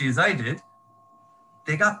as seriously as I did.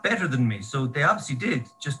 They got better than me. So they obviously did.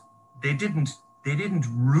 Just, they didn't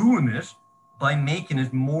ruin it by making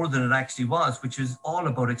it more than it actually was, which is all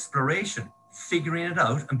about exploration, figuring it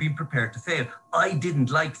out and being prepared to fail. I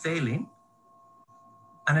didn't like failing.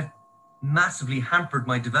 And it massively hampered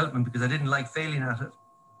my development because I didn't like failing at it.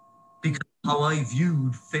 Because how I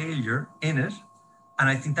viewed failure in it. And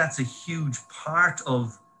I think that's a huge part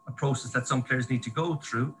of a process that some players need to go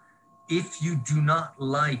through. If you do not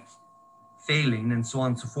like failing and so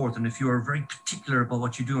on and so forth, and if you are very particular about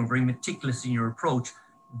what you do and very meticulous in your approach,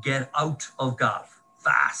 get out of golf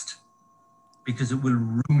fast because it will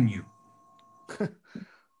ruin you.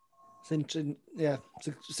 It's interesting. Yeah,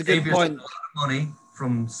 it's a good point. Save yourself a lot of money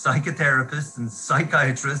from psychotherapists and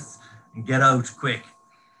psychiatrists and get out quick.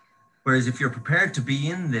 Whereas if you're prepared to be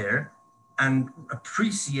in there and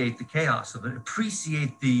appreciate the chaos of it,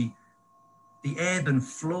 appreciate the ebb and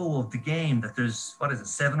flow of the game, that there's,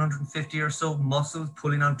 750 or so muscles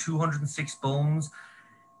pulling on 206 bones,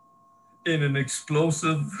 in an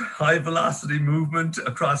explosive, high velocity movement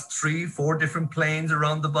across 3-4 different planes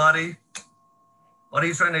around the body. What are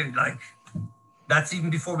you trying to, like, that's even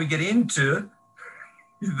before we get into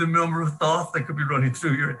the number of thoughts that could be running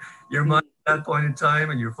through your mind at that point in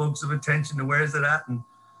time and your focus of attention to where's it at. And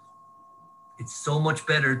it's so much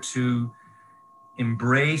better to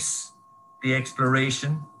embrace the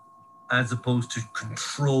exploration as opposed to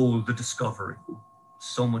control the discovery.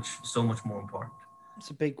 So much more important. It's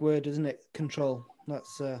a big word, isn't it? Control.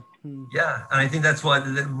 That's Yeah, and I think that's why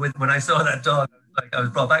when I saw that dog, I was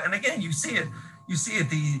brought back. And again, you see it.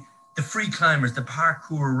 The free climbers, the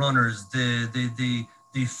parkour runners, the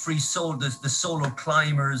free solo, the solo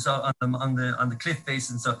climbers on the cliff face,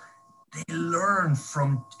 and so they learn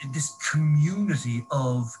from this community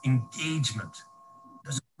of engagement.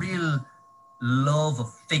 There's a real love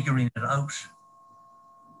of figuring it out.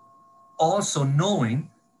 Also knowing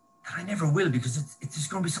that I never will, because it's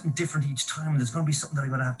going to be something different each time. There's going to be something that I'm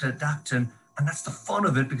going to have to adapt to. And that's the fun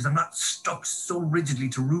of it, because I'm not stuck so rigidly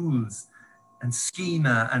to rules and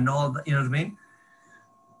schema and all that, you know what I mean?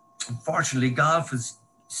 Unfortunately, golf is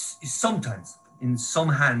sometimes, in some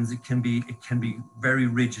hands, it can be very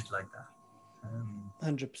rigid like that.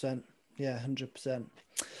 100%. Yeah, 100%.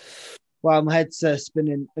 Well, my head's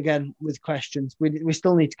spinning again with questions. We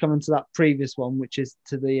still need to come into that previous one, which is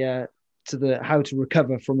to the how to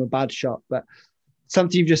recover from a bad shot. But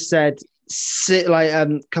something you've just said,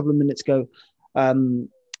 a couple of minutes ago,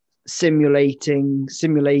 simulation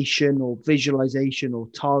or visualization or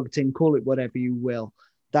targeting, call it whatever you will.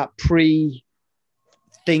 That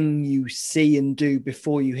thing you see and do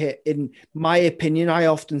before you hit. In my opinion, I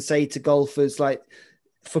often say to golfers, like,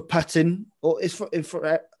 for putting, or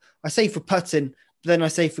I say for putting, but then I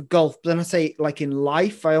say for golf, but then I say, like, in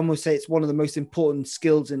life, I almost say it's one of the most important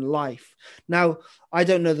skills in life. Now, I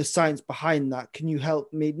don't know the science behind that. Can you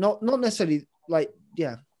help me? Not necessarily, like,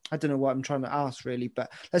 yeah, I don't know what I'm trying to ask really,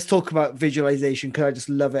 but let's talk about visualization, because I just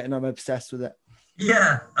love it and I'm obsessed with it.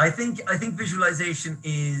 Yeah, I think visualization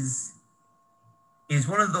is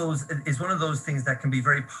one of those things that can be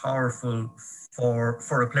very powerful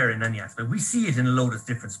for a player in any aspect. We see it in a load of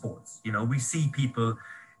different sports. You know, we see people,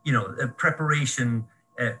 you know, preparation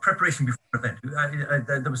before an event.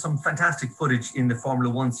 There was some fantastic footage in the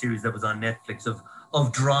Formula One series that was on Netflix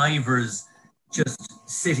of drivers just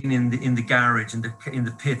sitting in the garage, in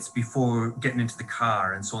the pits before getting into the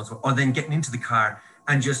car, and so on, or then getting into the car,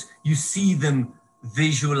 and just you see them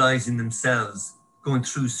visualizing themselves going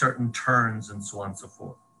through certain turns and so on and so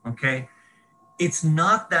forth. Okay, it's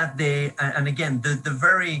not that they, and again,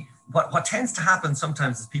 what tends to happen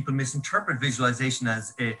sometimes is people misinterpret visualization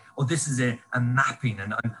as this is a mapping,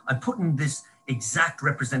 and I'm putting this exact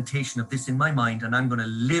representation of this in my mind, and I'm going to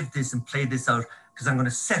live this and play this out because I'm going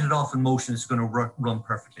to set it off in motion. It's going to run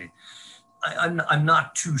perfectly. I'm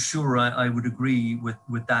not too sure I would agree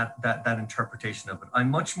with that interpretation of it.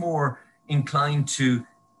 I'm much more inclined to,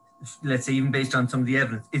 let's say, even based on some of the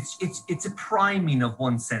evidence, it's a priming of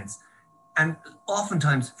one sense, and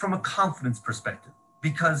oftentimes from a confidence perspective,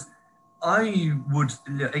 because I would,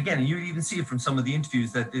 again, you even see it from some of the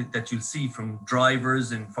interviews that you'll see from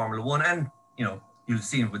drivers in Formula One, and you know, you'll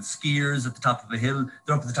see it with skiers at the top of a hill.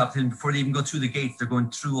 They're up at the top of the hill, and before they even go through the gates, they're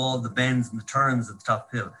going through all the bends and the turns at the top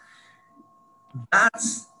of the hill.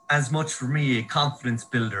 That's as much for me a confidence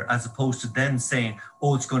builder, as opposed to them saying,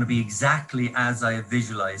 oh, it's going to be exactly as I have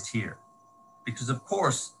visualized here. Because of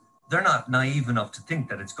course, they're not naive enough to think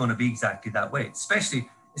that it's going to be exactly that way, especially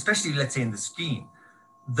let's say in the skiing.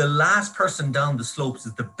 The last person down the slopes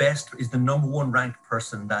is the number one ranked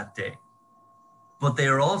person that day. But they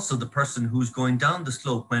are also the person who's going down the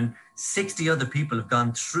slope when 60 other people have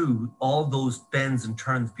gone through all those bends and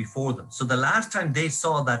turns before them. So the last time they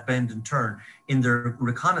saw that bend and turn in their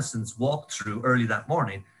reconnaissance walkthrough early that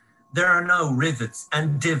morning, there are now rivets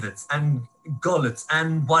and divots and gullets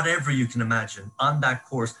and whatever you can imagine on that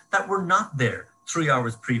course that were not there 3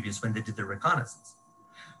 hours previous when they did their reconnaissance.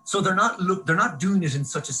 So they're not doing it in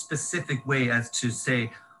such a specific way as to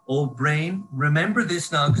say, oh, brain, remember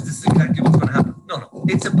this now because this is exactly what's going to happen. No,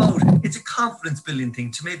 it's a confidence building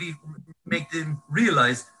thing to maybe make them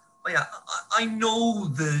realize, oh yeah, I know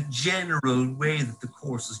the general way that the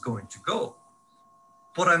course is going to go,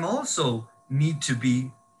 but I'm also need to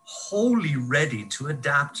be wholly ready to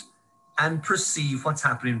adapt and perceive what's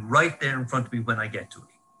happening right there in front of me when I get to it.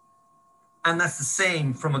 And that's the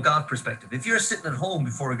same from a golf perspective. If you're sitting at home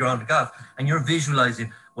before a round of golf and you're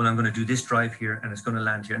visualizing, well, I'm going to do this drive here and it's going to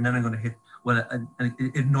land here, and then I'm going to hit, well, and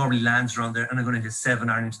it normally lands around there, and I'm going to hit 7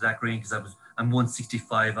 iron into that green because I'm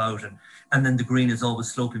 165 out, and then the green is always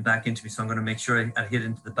sloping back into me, so I'm going to make sure I hit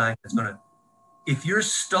into the bank. It's going to, if you're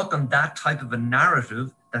stuck on that type of a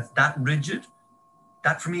narrative that's that rigid,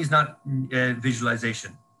 that for me is not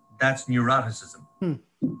visualization. That's neuroticism.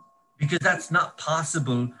 Because that's not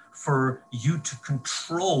possible for you to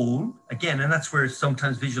control, again, and that's where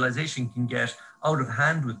sometimes visualization can get out of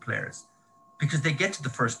hand with players, because they get to the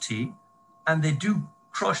first tee and they do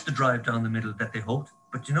crush the drive down the middle that they hoped.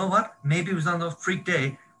 But you know what? Maybe it was on the freak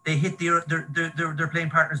day, they hit their playing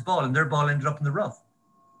partner's ball and their ball ended up in the rough.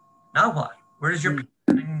 Now what? Where's your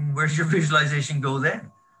visualization go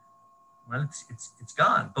then? Well, it's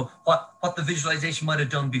gone. But what the visualization might have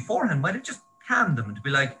done beforehand might have just calmed them and to be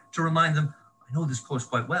like, to remind them, I know this course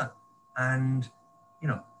quite well. And, you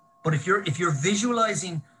know, but if you're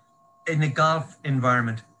visualizing in a golf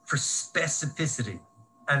environment for specificity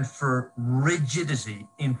and for rigidity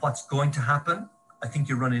in what's going to happen, I think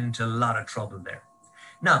you're running into a lot of trouble there.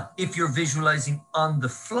 Now, if you're visualizing on the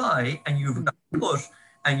fly and you've got a putt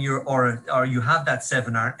and or you have that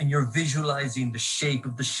 7-iron and you're visualizing the shape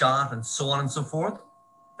of the shot and so on and so forth,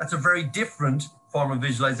 that's a very different form of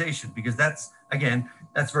visualization, because that's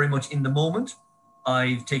very much in the moment.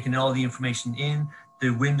 I've taken all the information in.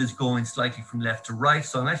 The wind is going slightly from left to right,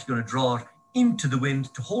 so I'm actually going to draw it into the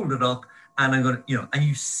wind to hold it up, and I'm going to, you know, and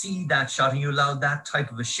you see that shot and you allow that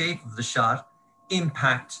type of a shape of the shot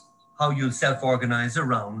impact how you'll self-organize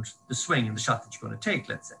around the swing and the shot that you're going to take,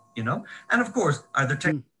 let's say, you know. And of course, are there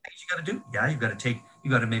things you got to do? Yeah, you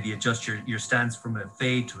got to maybe adjust your stance from a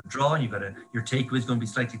fade to a draw, and your takeaway is going to be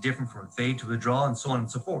slightly different from a fade to a draw, and so on and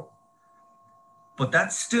so forth. But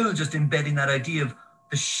that's still just embedding that idea of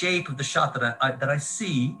the shape of the shot that I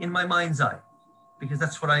see in my mind's eye, because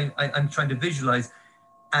that's what I'm trying to visualize.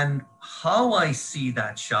 And how I see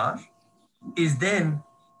that shot is then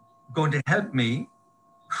going to help me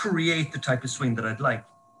create the type of swing that I'd like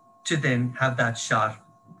to then have that shot,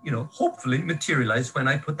 you know, hopefully materialize when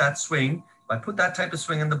I put that swing, if I put that type of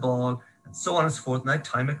swing on the ball and so on and so forth, and I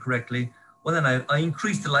time it correctly, well, then I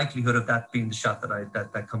increase the likelihood of that being the shot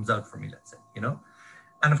that comes out for me, let's say, you know.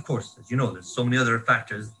 And of course, as you know, there's so many other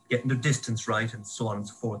factors, getting the distance right and so on and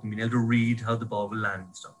so forth, and being able to read how the ball will land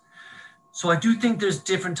and stuff. So I do think there's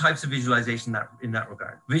different types of visualization in that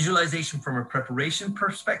regard. Visualization from a preparation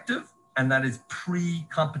perspective, and that is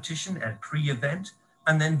pre-competition and pre-event,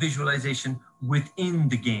 and then visualization within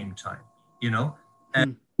the game time, you know,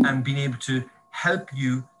 and being able to help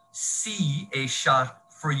you see a shot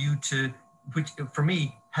for you to, which for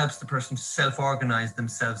me helps the person to self-organize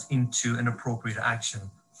themselves into an appropriate action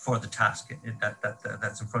for the task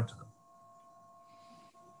that's in front of them.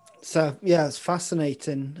 So yeah, it's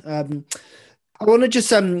fascinating. I want to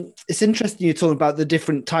just it's interesting you're talking about the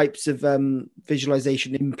different types of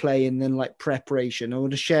visualization in play and then like preparation. I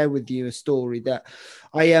want to share with you a story that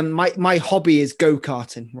I my hobby is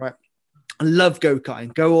go-karting, right? I love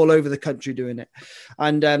go-karting, go all over the country doing it.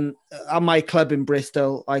 And at my club in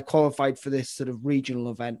Bristol, I qualified for this sort of regional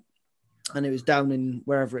event, and it was down in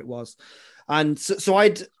wherever it was. And so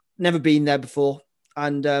I'd never been there before.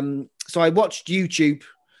 And so I watched YouTube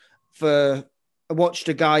I watched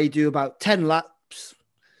a guy do about 10 laps.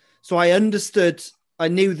 So I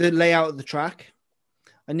knew the layout of the track.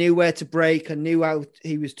 I knew where to brake. I knew how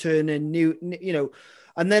he was turning, you know,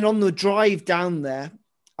 and then on the drive down there,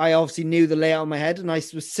 I obviously knew the layout in my head, and I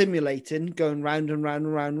was simulating going round and round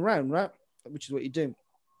and round and round, right? Which is what you do.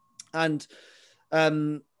 And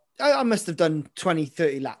I must have done 20,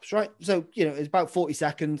 30 laps, right? So, you know, it's about 40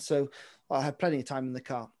 seconds. So I had plenty of time in the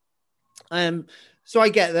car. So I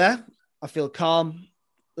get there, I feel calm.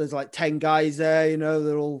 There's like 10 guys there, you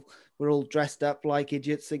know, we're all dressed up like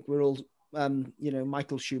idiots, think we're all, you know,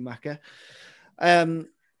 Michael Schumacher. In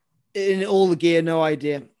all the gear, no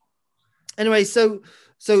idea. Anyway, so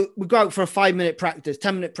we go out for a 5-minute practice,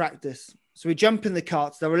 10-minute practice. So we jump in the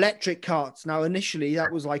carts. They're electric carts. Now, initially,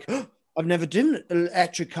 that was like, oh, I've never done an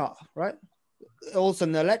electric car, right? All of a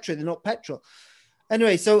sudden, they're electric. They're not petrol.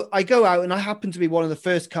 Anyway, so I go out, and I happen to be one of the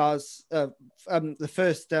first cars,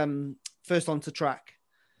 first onto track.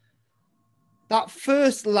 That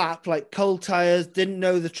first lap, like cold tires, didn't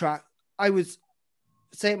know the track. I was,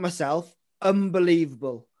 saying it myself,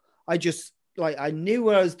 unbelievable. I knew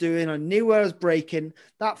what I was doing. I knew where I was braking.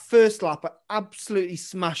 That first lap, I absolutely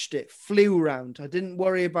smashed it, flew around. I didn't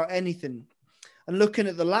worry about anything. And looking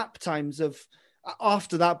at the lap times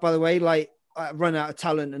after that, by the way, like I run out of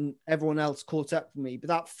talent and everyone else caught up with me. But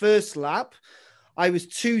that first lap, I was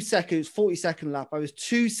 2 seconds, 40-second lap. I was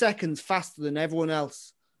 2 seconds faster than everyone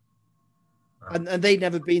else. And they'd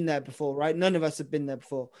never been there before, right? None of us had been there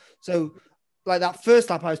before. So like that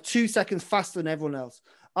first lap, I was 2 seconds faster than everyone else.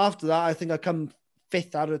 After that, I think I come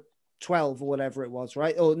 5th out of 12 or whatever it was,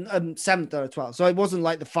 right? Or 7th out of 12. So it wasn't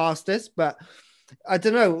like the fastest, but I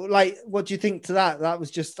don't know, like, what do you think to that? That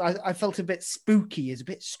was just, I felt a bit spooky. It's a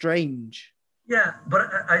bit strange. Yeah, but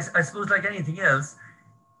I suppose like anything else,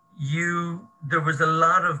 there was a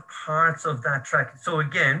lot of parts of that track. So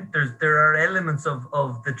again, there are elements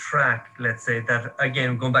of the track, let's say, that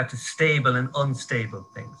again, going back to stable and unstable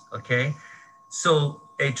things, okay? So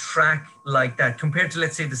a track like that, compared to,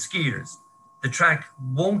 let's say, the skiers, the track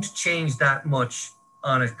won't change that much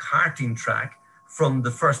on a karting track from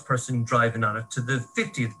the first person driving on it to the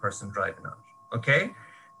 50th person driving on it, okay?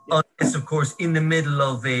 Yeah. Unless, of course, in the middle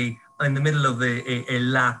of a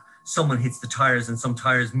lap, someone hits the tires and some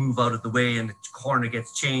tires move out of the way and the corner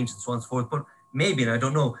gets changed and so on and so forth. But maybe, and I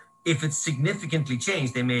don't know, if it's significantly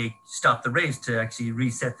changed, they may stop the race to actually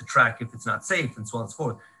reset the track if it's not safe and so on and so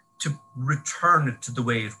forth, to return it to the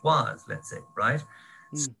way it was, let's say, right?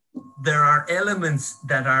 So there are elements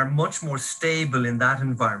that are much more stable in that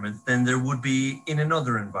environment than there would be in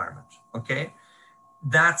another environment, okay?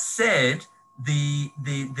 That said, there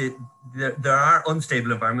are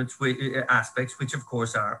unstable environments, aspects, which of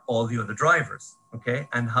course are all the other drivers, okay?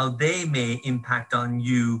 And how they may impact on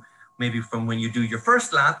you, maybe from when you do your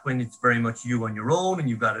first lap, when it's very much you on your own and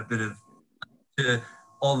you've got a bit of,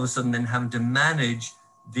 all of a sudden then having to manage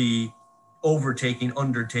the overtaking,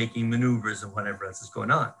 undertaking maneuvers and whatever else is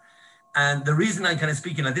going on. And the reason I'm kind of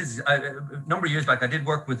speaking like this is, a number of years back, I did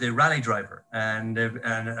work with a rally driver and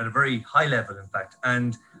at a very high level, in fact.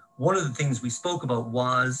 And one of the things we spoke about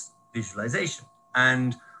was visualization.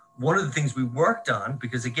 And one of the things we worked on,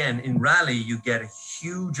 because again, in rally, you get a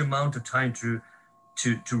huge amount of time to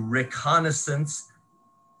reconnaissance,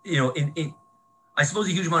 you know, I suppose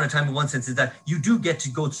a huge amount of time in one sense is that you do get to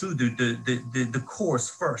go through the course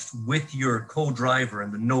first with your co-driver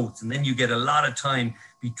and the notes, and then you get a lot of time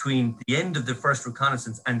between the end of the first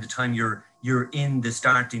reconnaissance and the time you're in the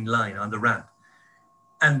starting line on the ramp.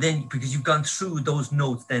 And then, because you've gone through those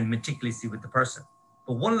notes then meticulously with the person.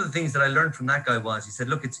 But one of the things that I learned from that guy was, he said,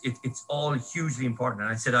 look, it's all hugely important.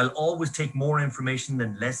 And I said, I'll always take more information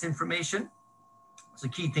than less information. It's a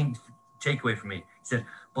key thing to take away from me. He said,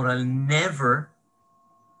 but I'll never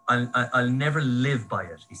live by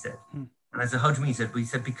it, he said. And I said, how do you mean? He said, well, he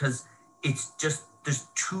said, because it's just, there's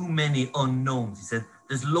too many unknowns. He said,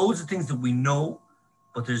 there's loads of things that we know,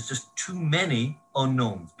 but there's just too many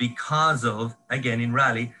unknowns because of, again, in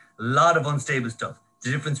rally, a lot of unstable stuff.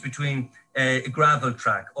 The difference between a gravel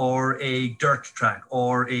track or a dirt track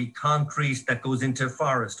or a concrete that goes into a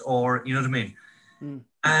forest, or, you know what I mean?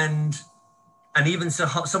 And even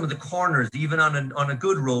some of the corners, even on a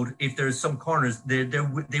good road, if there's some corners, they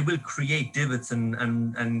will create divots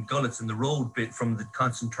and gullets in the road bit from the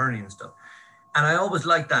constant turning and stuff. And I always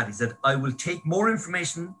like that. He said, I will take more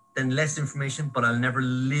information than less information, but I'll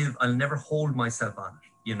never hold myself on it,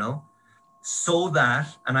 you know? So that,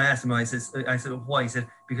 and I asked him, I said, why? He said,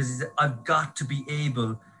 because he said, I've got to be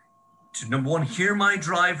able to, number one, hear my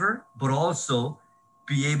driver, but also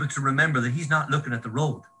be able to remember that he's not looking at the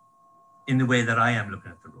road in the way that I am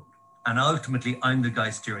looking at the road. And ultimately, I'm the guy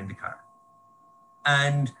steering the car.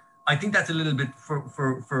 And I think that's a little bit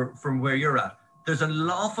from where you're at. There's an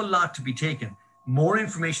awful lot to be taken. More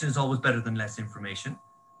information is always better than less information.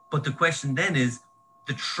 But the question then is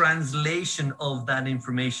the translation of that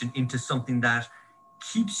information into something that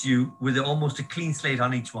keeps you with almost a clean slate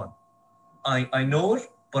on each one. I know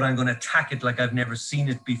it, but I'm going to attack it like I've never seen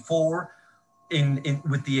it before,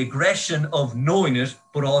 with the aggression of knowing it,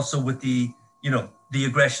 but also with the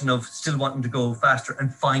aggression of still wanting to go faster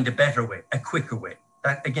and find a better way, a quicker way.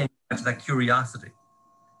 That, again, back to that curiosity.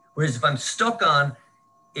 Whereas if I'm stuck on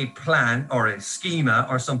a plan or a schema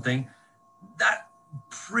or something, that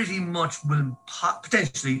pretty much will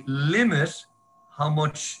potentially limit how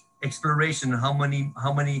much exploration, how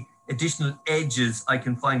many additional edges I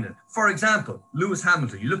can find in it. For example, Lewis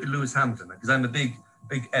Hamilton. You look at Lewis Hamilton, because I'm a big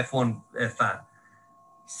F1 fan.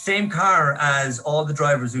 Same car as all the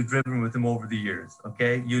drivers who've driven with him over the years.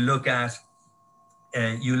 Okay, you look at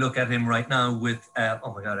him right now with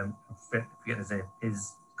oh my God, I'm forgetting his name.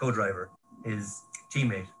 His co-driver, his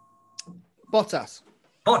teammate, Bottas,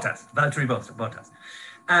 Valtteri Bottas,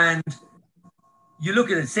 and you look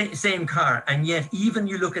at the same car, and yet even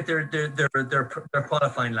you look at their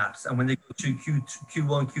qualifying laps, and when they go to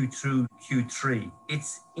Q1, Q2, Q3,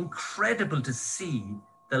 it's incredible to see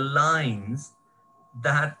the lines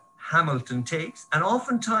that Hamilton takes, and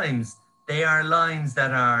oftentimes they are lines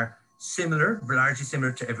that are largely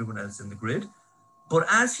similar to everyone else in the grid. But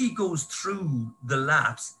as he goes through the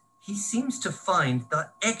laps, he seems to find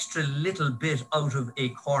that extra little bit out of a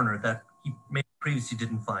corner that he maybe previously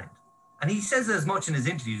didn't find. And he says as much in his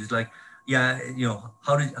interviews, like, yeah,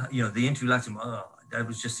 how did, the interview last time, that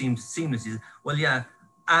was just seemed seamless. He said, well, yeah,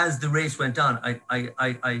 as the race went on,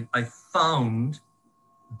 I found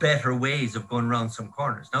better ways of going around some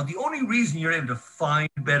corners. Now, the only reason you're able to find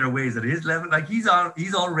better ways at his level, like he's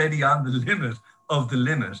already on the limit of the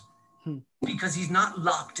limit, because he's not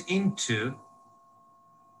locked into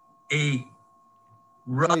a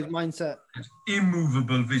mindset,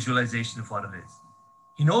 immovable visualization of what it is.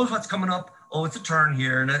 He knows what's coming up. Oh, it's a turn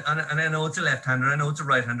here, and I know it's a left-hander, I know it's a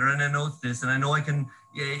right-hander, and I know it's this, and I know I can,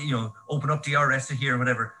 open up DRS here and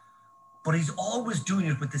whatever. But he's always doing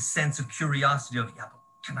it with this sense of curiosity of, yeah, but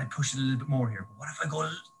can I push it a little bit more here? What if I go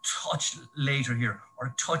a touch later here or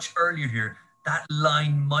a touch earlier here? That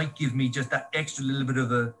line might give me just that extra little bit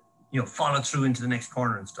of a, follow through into the next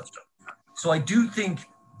corner and stuff. So I do think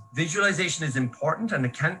visualization is important, and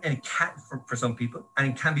it can for some people, and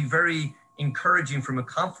it can be very encouraging from a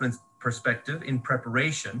confidence perspective in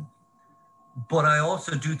preparation. But I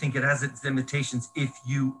also do think it has its limitations if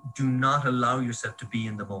you do not allow yourself to be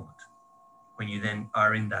in the moment when you then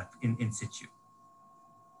are in that in situ.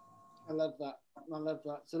 I love that.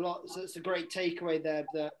 It's a great takeaway there.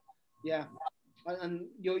 That, yeah, and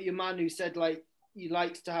your man who said like he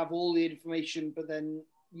likes to have all the information, but then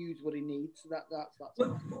use what he needs. So that's.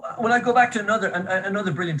 Well, I go back to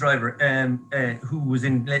another brilliant driver, who was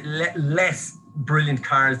in less brilliant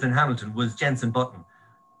cars than Hamilton, was Jenson Button.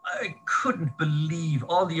 I couldn't believe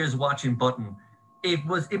all the years of watching Button. It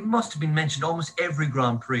must have been mentioned almost every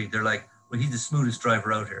Grand Prix. They're like, well, he's the smoothest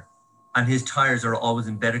driver out here, and his tires are always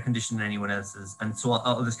in better condition than anyone else's, and so on,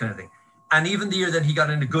 all this kind of thing. And even the year that he got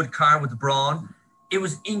in a good car with the Brawn, it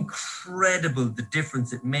was incredible the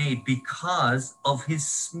difference it made because of his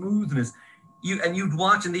smoothness. You'd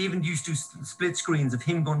watch, and they even used to split screens of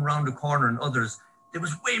him going around the corner and others. There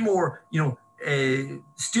was way more,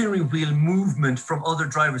 steering wheel movement from other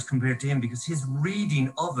drivers compared to him, because his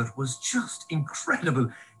reading of it was just incredible.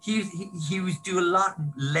 He was do a lot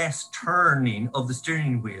less turning of the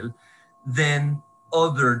steering wheel than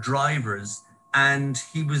other drivers, and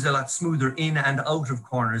he was a lot smoother in and out of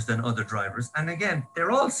corners than other drivers. And again,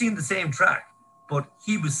 they're all seeing the same track, but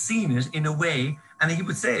he was seeing it in a way, and he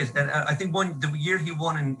would say it. And I think the year he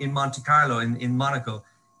won in Monte Carlo, in Monaco,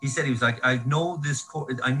 he said, he was like, I know this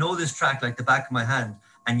track like the back of my hand,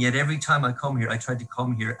 and yet every time I come here, I try to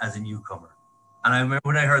come here as a newcomer. And I remember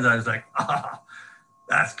when I heard that, I was like,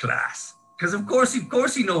 that's class. Because of course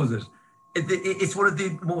he knows it. It's one of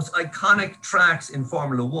the most iconic tracks in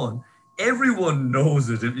Formula One. Everyone knows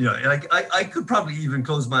it. Like I could probably even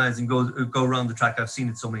close my eyes and go around the track. I've seen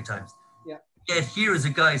it so many times. Yeah. Yet here is a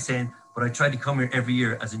guy saying, but I try to come here every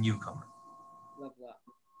year as a newcomer. Love that.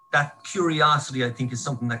 That curiosity, I think, is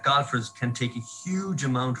something that golfers can take a huge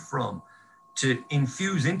amount from to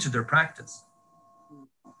infuse into their practice.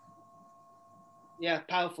 Yeah,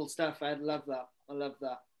 powerful stuff, Ed. I love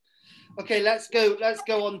that. Okay, let's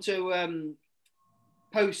go on to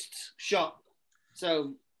post shot.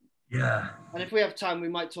 So yeah, and if we have time, we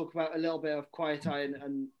might talk about a little bit of quiet eye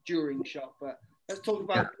and during shot, but let's talk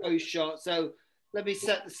about post shot. So let me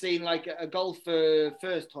set the scene. Like a golfer,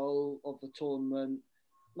 first hole of the tournament,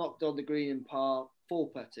 knocked on the green in par,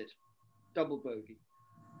 4-putted, double bogey,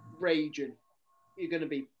 raging. You're going to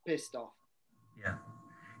be pissed off.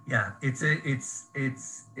 Yeah, it's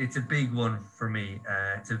a big one for me.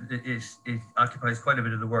 It occupies quite a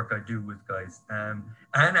bit of the work I do with guys, and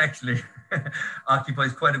actually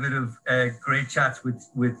occupies quite a bit of great chats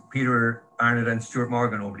with Peter Arnott and Stuart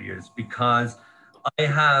Morgan over the years, because I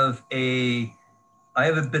have a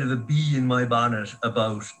bit of a bee in my bonnet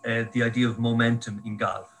about the idea of momentum in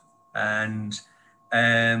golf, and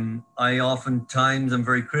I oftentimes am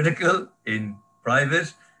very critical in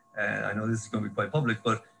private. I know this is going to be quite public,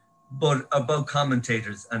 but about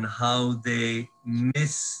commentators and how they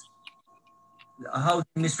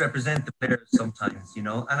misrepresent the players sometimes, and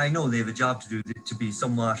I know they have a job to do to be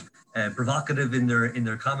somewhat provocative in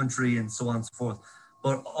their commentary and so on and so forth.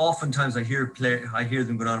 But oftentimes I hear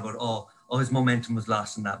them going on about, oh, his momentum was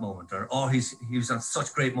lost in that moment, or he was on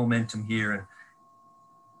such great momentum here, and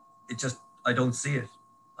I don't see it.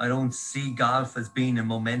 I don't see golf as being a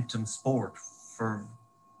momentum sport for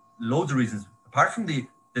loads of reasons, apart from the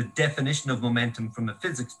definition of momentum from a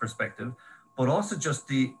physics perspective, but also just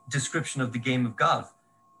the description of the game of golf.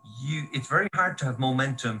 It's very hard to have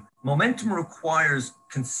momentum. Momentum requires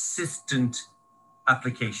consistent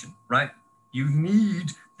application, right? You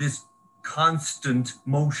need this constant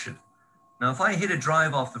motion. Now, if I hit a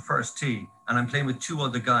drive off the first tee and I'm playing with two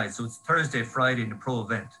other guys, so it's Thursday, Friday in a pro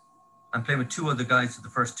event, I'm playing with two other guys for the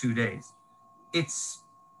first 2 days, it's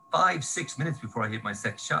 5-6 minutes before I hit my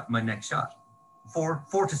next shot. 4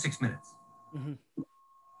 to 6 minutes. Mm-hmm.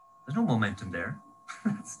 There's no momentum there.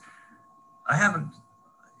 I haven't.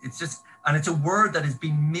 It's just, and it's a word that has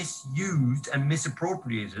been misused and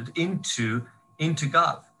misappropriated into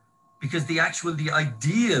golf, because the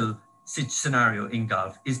ideal scenario in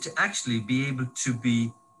golf is to actually be able to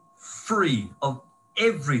be free of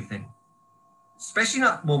everything, especially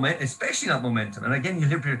not momentum. And again, you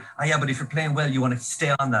hear people, yeah, but if you're playing well, you want to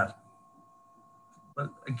stay on that.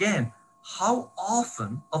 Well, again, how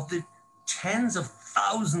often of the tens of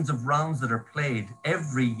thousands of rounds that are played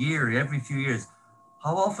every year, every few years,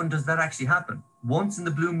 how often does that actually happen? Once in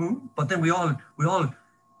the blue moon, but then we all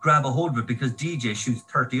grab a hold of it because DJ shoots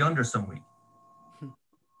 30 under some week.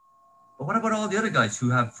 But what about all the other guys who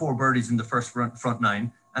have 4 birdies in the first front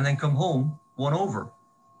 9 and then come home 1 over,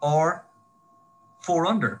 or 4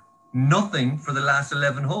 under, nothing for the last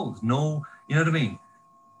 11 holes? No, you know what I mean?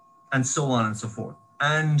 And so on and so forth.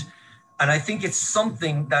 And I think it's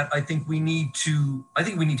something that I think we need to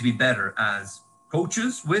be better as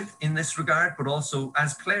coaches with in this regard, but also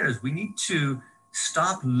as players. We need to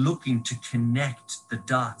stop looking to connect the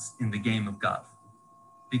dots in the game of golf,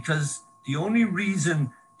 because the only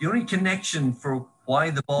connection for why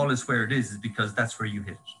the ball is where it is because that's where you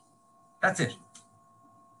hit it. That's it.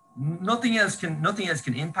 Nothing else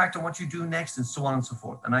can impact on what you do next, and so on and so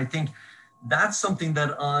forth. And I think that's something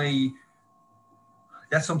that I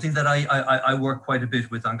work quite a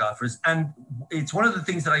bit with on golfers. And it's one of the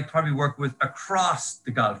things that I probably work with across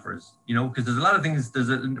the golfers, because there's a lot of things,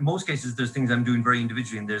 in most cases, there's things I'm doing very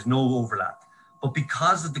individually and there's no overlap. But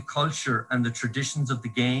because of the culture and the traditions of the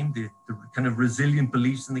game, the kind of resilient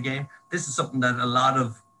beliefs in the game, this is something that a lot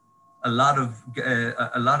of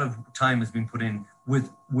time has been put in with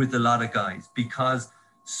a lot of guys, because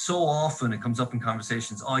so often it comes up in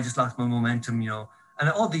conversations, I just lost my momentum, and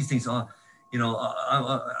all these things, I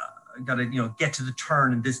got to, get to the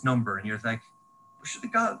turn in this number. And you're like,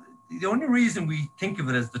 the only reason we think of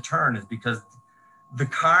it as the turn is because the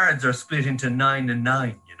cards are split into 9 and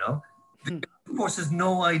 9, The golf course has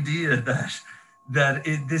no idea that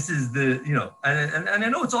this is the, and I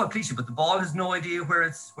know it's all cliche, but the ball has no idea where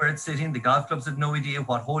it's sitting. The golf clubs have no idea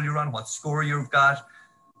what hole you're on, what score you've got.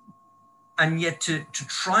 And yet to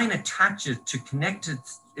try and attach it, to connect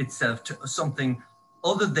itself to something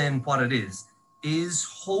other than what it is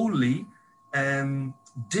wholly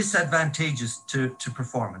disadvantageous to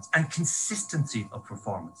performance and consistency of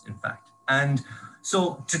performance, in fact. And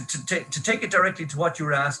so to take it directly to what you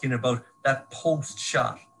were asking about, that post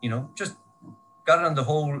shot, just got it on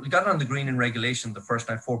the green in regulation the first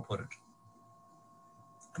night, 4-putted.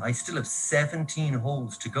 And I still have 17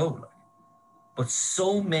 holes to go. But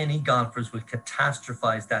so many golfers will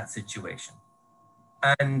catastrophize that situation.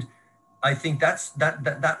 And I think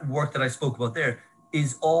that work that I spoke about there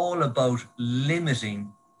is all about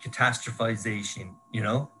limiting catastrophization,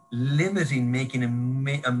 limiting making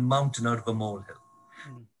a mountain out of a molehill.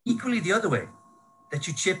 Equally the other way, that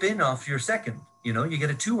you chip in off your second, you get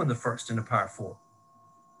a 2 on the first in a par 4.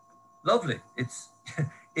 Lovely. It's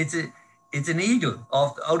an eagle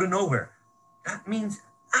out of nowhere. That means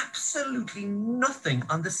absolutely nothing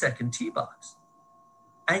on the second tee box.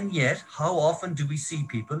 And yet, how often do we see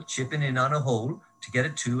people chipping in on a hole to get a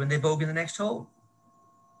 2 and they bogey the next hole?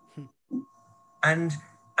 And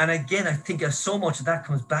again, I think so much of that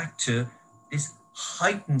comes back to this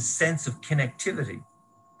heightened sense of connectivity,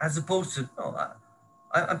 as opposed to,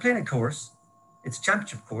 I'm playing a course. It's a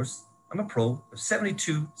championship course. I'm a pro.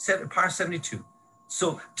 Par 72.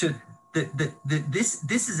 So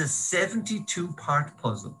this is a 72-part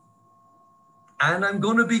puzzle. And I'm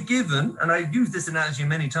going to be given, and I've used this analogy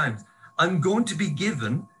many times, I'm going to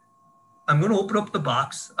open up the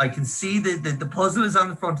box. I can see the puzzle is on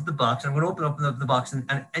the front of the box. I'm going to open up the box.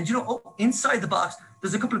 And inside the box,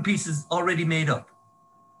 there's a couple of pieces already made up.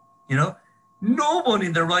 No one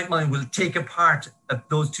in their right mind will take apart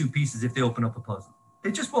those 2 pieces if they open up a puzzle.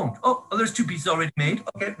 They just won't. Oh, there's 2 pieces already made.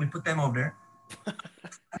 Okay, we put them over there.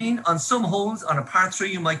 On some holes, on a par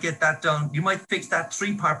 3, you might get that down. You might fix that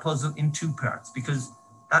 3-part puzzle in 2 parts because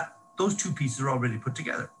those 2 pieces are already put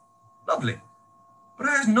together. Lovely. But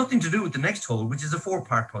it has nothing to do with the next hole, which is a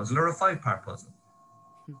 4-part puzzle or a 5-part puzzle.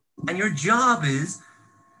 And your job is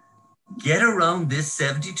get around this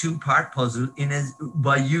 72-part puzzle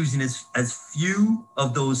by using as few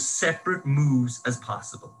of those separate moves as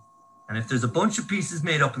possible. And if there's a bunch of pieces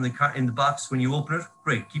made up in the box when you open it,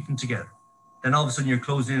 great, keep them together. Then all of a sudden you're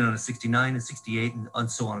closing in on a 69, a 68,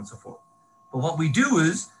 and so on and so forth. But what we do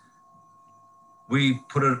is we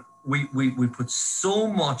put so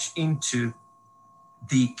much into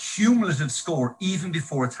the cumulative score even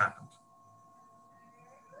before it's happened.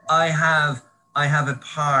 I have a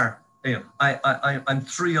par, I'm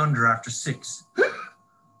 3 under after 6.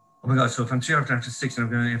 oh my God, so if I'm 3 after 6 and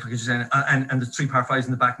I'm going to, if I could just, and the 3 par 5s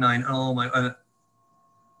in the back 9, oh my,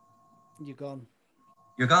 you're gone.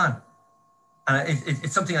 You're gone. And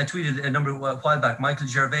it's something I tweeted a while back. Michael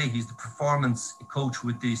Gervais, he's the performance coach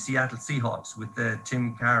with the Seattle Seahawks, with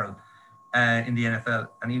Tim Carroll in the NFL.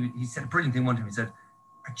 And he said a brilliant thing one time. He said,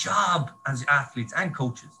 our job as athletes and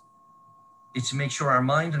coaches is to make sure our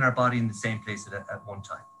mind and our body in the same place at one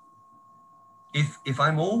time. If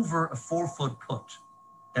I'm over a 4-foot putt,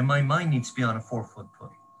 then my mind needs to be on a 4-foot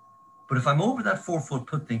putt. But if I'm over that 4-foot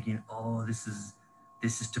putt thinking, oh, this is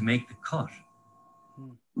to make the cut,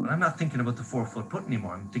 well, I'm not thinking about the 4-foot putt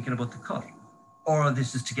anymore. I'm thinking about the cut. Or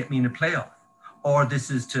this is to get me in a playoff. Or this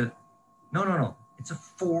is to... No. It's a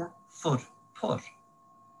 4-foot putt.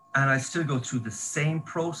 And I still go through the same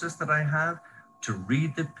process that I have to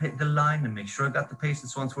read the line and make sure I got the pace and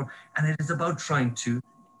so on and so forth. And it is about trying to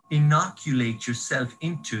inoculate yourself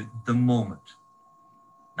into the moment.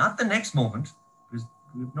 Not the next moment, because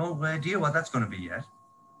we have no idea what that's going to be yet,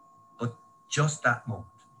 but just that moment.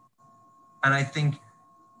 And I think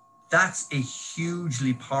that's a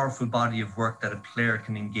hugely powerful body of work that a player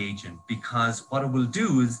can engage in, because what it will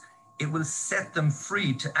do is it will set them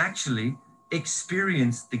free to actually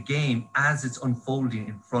experience the game as it's unfolding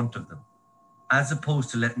in front of them, as opposed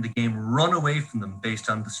to letting the game run away from them based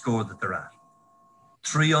on the score that they're at.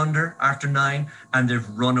 3 under after 9, and they've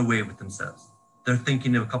run away with themselves. They're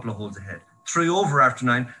thinking of a couple of holes ahead. 3 over after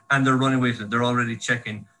 9, and they're running away from it. They're already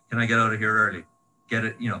checking, can I get out of here early? Get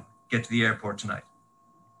to the airport tonight.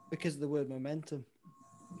 Because of the word momentum.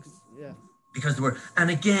 Yeah. Because the word, and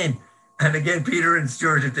again, Peter and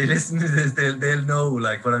Stuart, if they listen to this, they'll know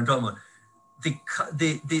like what I'm talking about.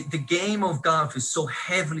 The game of golf is so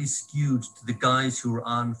heavily skewed to the guys who are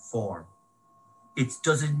on form. It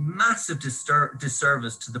does a massive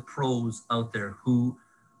disservice to the pros out there who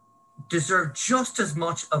deserve just as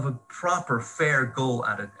much of a proper, fair go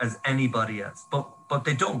at it as anybody else. But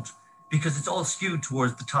they don't, because it's all skewed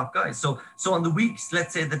towards the top guys. So on the weeks,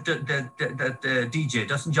 let's say that DJ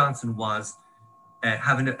Dustin Johnson was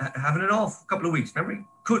having an off couple of weeks. Remember, he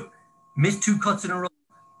could miss 2 cuts in a row.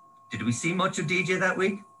 Did we see much of DJ that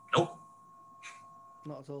week? Nope.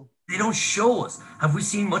 Not at all. They don't show us. Have we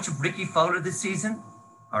seen much of Ricky Fowler this season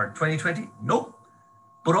or 2020? Nope.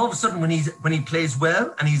 But all of a sudden, when he plays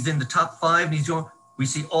well and he's in the top 5 and we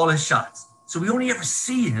see all his shots. So we only ever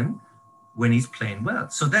see him when he's playing well.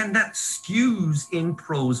 So then that skews in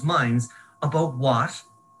pros' minds about what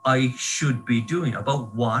I should be doing,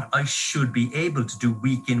 about what I should be able to do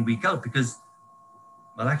week in, week out. Because,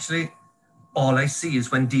 well, actually, all I see is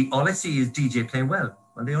DJ playing well.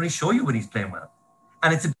 Well, they only show you when he's playing well.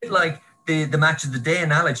 And it's a bit like the match of the day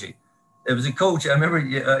analogy. There was a coach, I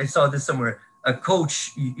remember I saw this somewhere, a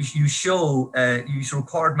coach, you should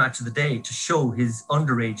record match of the day to show his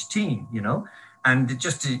underage team, and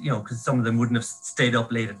just to, because some of them wouldn't have stayed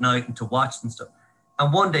up late at night and to watch and stuff.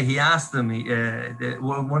 And one day he asked them, he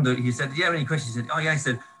said, do you have any questions? He said, oh yeah. I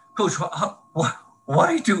said, Coach,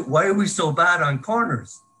 why are we so bad on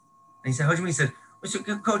corners? And he said, how do you mean? He said,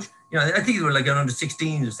 Coach, I think they were like an under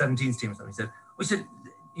 16s or 17s team or something. He said,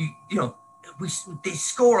 they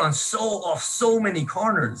score on so many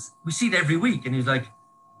corners. We see it every week. And he's like,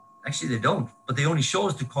 actually they don't, but they only show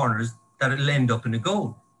us the corners that it'll end up in a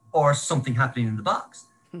goal or something happening in the box.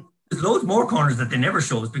 There's loads more corners that they never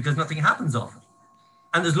show us because nothing happens off it.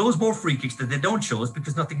 And there's loads more free kicks that they don't show us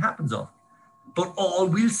because nothing happens off it. But all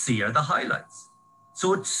we'll see are the highlights.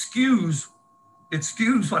 So it skews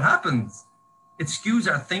what happens. It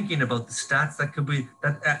skews our thinking about the stats that could be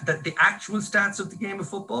that the actual stats of the game of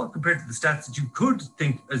football compared to the stats that you could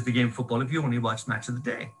think as the game of football if you only watched match of the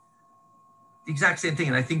day. The exact same thing.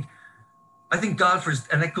 And I think golfers,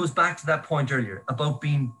 and it goes back to that point earlier about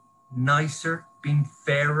being nicer, being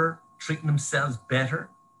fairer, treating themselves better.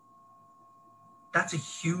 That's a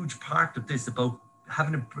huge part of this, about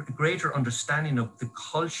having a greater understanding of the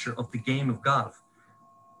culture of the game of golf.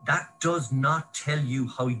 That does not tell you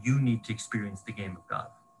how you need to experience the game of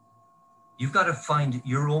golf. You've got to find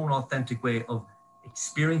your own authentic way of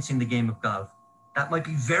experiencing the game of golf. That might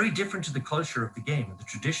be very different to the culture of the game, the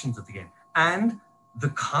traditions of the game, and the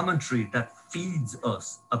commentary that feeds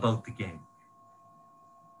us about the game.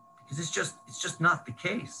 Because it's just not the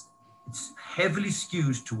case. It's heavily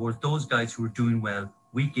skewed towards those guys who are doing well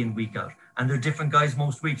week in, week out. And they're different guys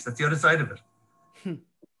most weeks. That's the other side of it.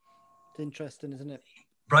 It's interesting, isn't it?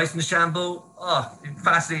 Bryson DeChambeau,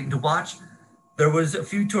 fascinating to watch. There was a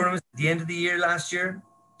few tournaments at the end of the year last year,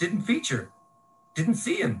 didn't feature, didn't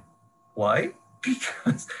see him. Why?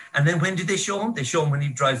 Because, and then when did they show him? They show him when he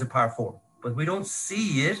drives a par 4. But we don't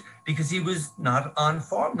see it because he was not on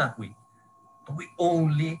form that week.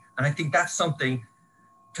 And I think that's something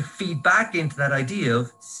to feed back into that idea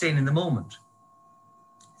of staying in the moment.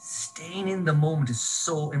 Staying in the moment is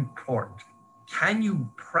so important. Can you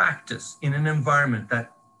practice in an environment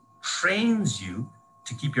that trains you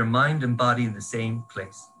to keep your mind and body in the same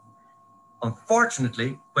place?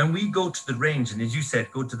 Unfortunately, when we go to the range, and as you said,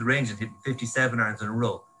 go to the range and hit 57 irons in a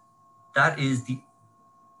row, that is the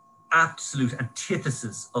absolute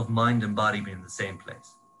antithesis of mind and body being in the same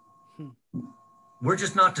place. We're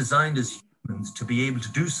just not designed as humans to be able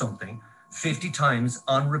to do something 50 times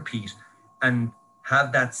on repeat and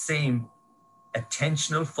have that same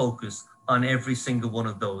attentional focus on every single one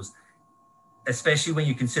of those, especially when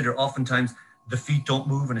you consider oftentimes the feet don't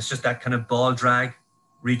move and it's just that kind of ball drag,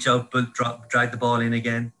 reach out, but drop, drag the ball in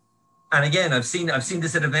again. And again, I've seen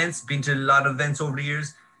this at events, been to a lot of events over the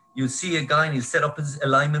years. You'll see a guy and he'll set up his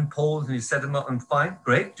alignment poles and he'll set them up and fine,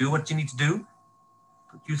 great, do what you need to do.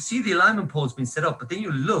 But you'll see the alignment poles being set up, but then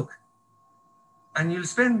you look and you'll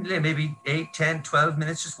spend maybe 8, 10, 12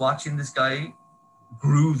 minutes just watching this guy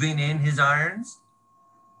grooving in his irons.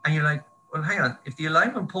 And you're like, well, hang on, if the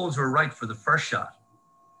alignment poles were right for the first shot,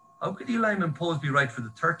 how could the alignment poles be right for the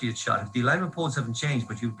 30th shot? If the alignment poles haven't changed,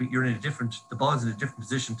 but you're in the ball's in a different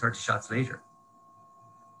position 30 shots later.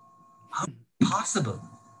 How possible?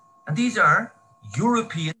 And these are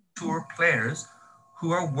European Tour players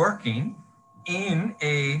who are working in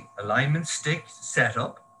a alignment stick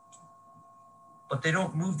setup, but they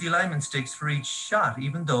don't move the alignment sticks for each shot,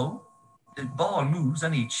 even though the ball moves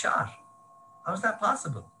on each shot. How is that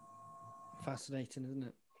possible? Fascinating, isn't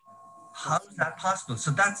it? How is that possible?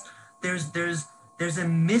 So there's a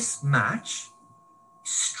mismatch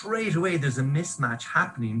straight away. There's a mismatch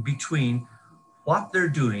happening between what they're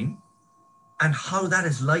doing and how that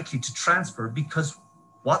is likely to transfer, because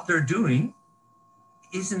what they're doing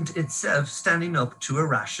isn't itself standing up to a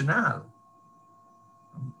rationale.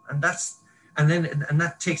 And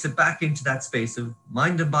that takes it back into that space of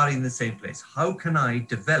mind and body in the same place. How can I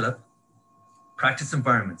develop practice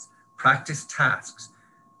environments, practice tasks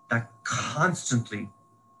that constantly,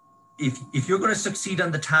 if you're going to succeed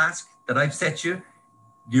on the task that I've set you,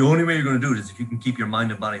 the only way you're going to do it is if you can keep your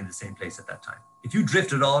mind and body in the same place at that time. If you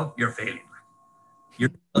drift at all, you're failing.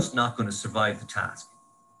 You're just not going to survive the task.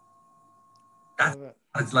 That's what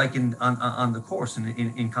it's like on the course and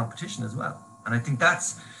in competition as well. And I think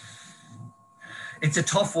it's a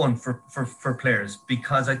tough one for players,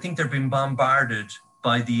 because I think they're being bombarded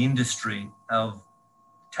by the industry of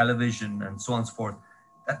television and so on and so forth.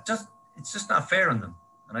 It's just not fair on them.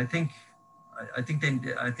 And I think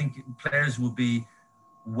players will be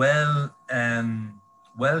well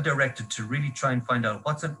directed to really try and find out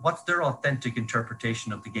what's their authentic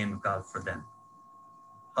interpretation of the game of golf for them.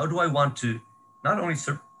 How do I want to not only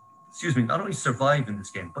survive in this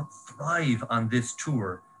game, but thrive on this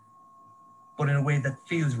tour, but in a way that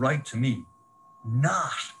feels right to me,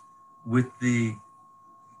 not with the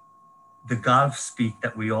golf speak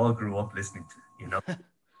that we all grew up listening to, you know.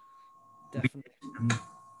 Definitely.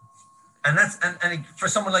 And for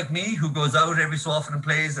someone like me who goes out every so often and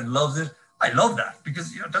plays and loves it, I love that,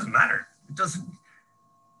 because it doesn't matter. It doesn't.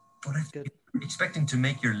 But if you're expecting to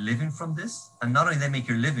make your living from this, and not only then make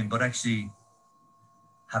your living, but actually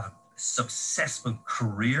have a successful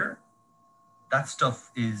career, that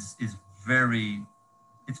stuff is very,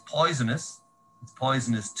 it's poisonous. It's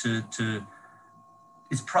poisonous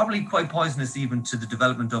it's probably quite poisonous even to the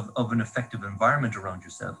development of an effective environment around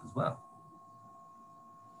yourself as well.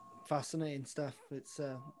 Fascinating stuff.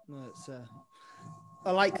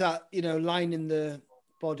 I like that, line in the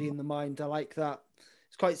body and the mind. I like that.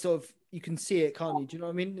 It's quite sort of, you can see it, can't you? Do you know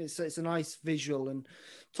what I mean? It's a nice visual. And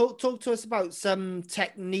talk to us about some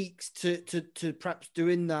techniques to perhaps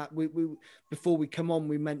doing that. We before we come on,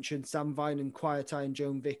 we mentioned Sam Vine and Quiet Eye and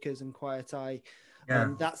Joan Vickers and Quiet Eye.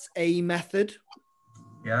 Yeah. That's a method.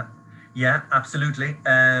 Yeah, absolutely.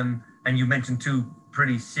 And you mentioned two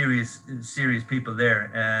pretty serious people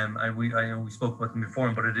there. I know we spoke about them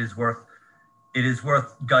before, but it is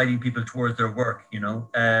worth guiding people towards their work.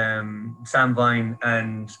 Sam Vine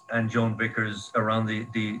and Joan Vickers around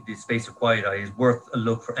the space of Quiet Eye is worth a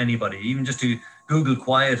look for anybody. Even just to Google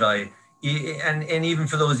Quiet Eye, and even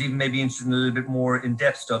for those even maybe interested in a little bit more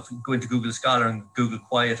in-depth stuff, go into Google Scholar and Google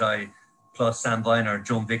Quiet Eye plus Sam Vine or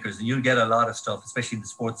Joan Vickers, and you'll get a lot of stuff, especially in the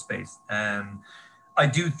sports space. I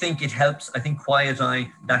do think it helps. I think Quiet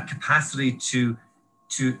Eye, that capacity to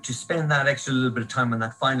spend that extra little bit of time on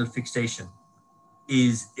that final fixation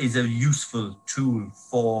is a useful tool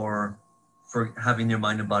for having your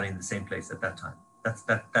mind and body in the same place at that time.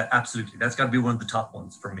 That absolutely, that's got to be one of the top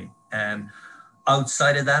ones for me.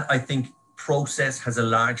 Outside of that, I think process has a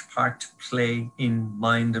large part to play in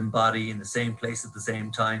mind and body in the same place at the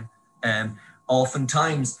same time.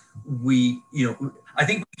 Oftentimes I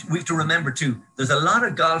think we have to remember too, there's a lot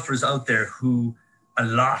of golfers out there who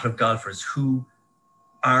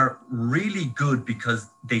are really good because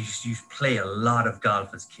they just play a lot of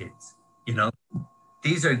golf as kids.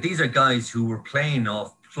 These are guys who were playing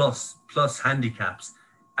off plus handicaps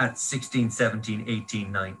at 16, 17,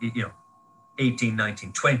 18, 19, 18,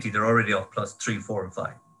 19, 20, they're already off plus 3, 4, and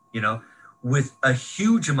 5, with a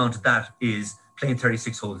huge amount of that is playing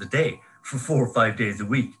 36 holes a day for 4 or 5 days a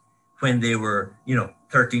week when they were,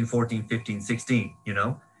 13, 14, 15, 16,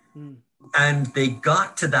 and they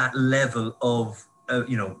got to that level of,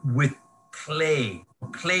 with play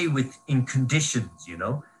in conditions,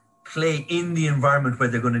 play in the environment where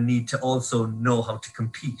they're going to need to also know how to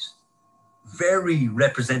compete. Very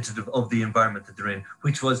representative of the environment that they're in,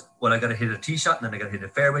 which was, well, I got to hit a tee shot, and then I got to hit a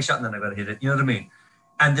fairway shot, and then I got to hit it. You know what I mean?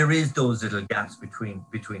 And there is those little gaps between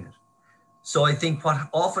it. So I think what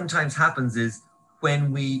oftentimes happens is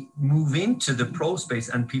when we move into the pro space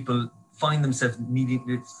and people find themselves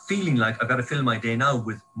feeling like I've got to fill my day now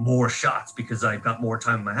with more shots because I've got more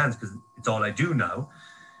time in my hands because it's all I do now,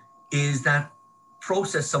 is that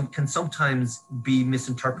process can sometimes be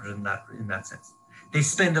misinterpreted in that sense. They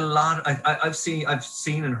spend a lot. I've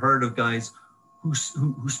seen and heard of guys who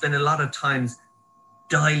spend a lot of times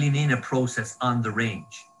dialing in a process on the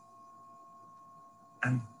range.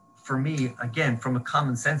 And for me, again, from a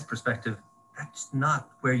common sense perspective, that's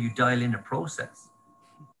not where you dial in a process,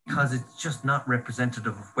 because it's just not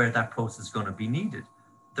representative of where that process is going to be needed.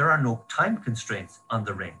 There are no time constraints on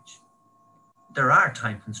the range. There are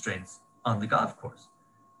time constraints on the golf course.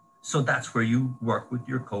 So that's where you work with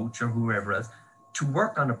your coach or whoever else to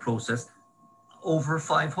work on a process over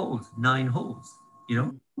 5 holes, 9 holes,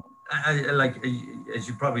 like, as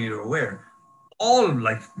you probably are aware, all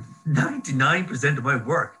 99% of my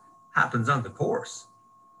work happens on the course.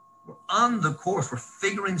 We're on the course, we're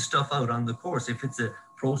figuring stuff out on the course. If it's a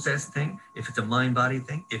process thing, if it's a mind-body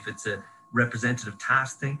thing, if it's a representative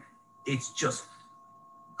task thing, it's just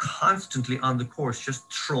constantly on the course,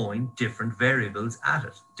 just throwing different variables at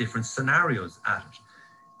it, different scenarios at it.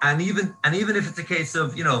 And even if it's a case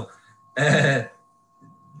of, that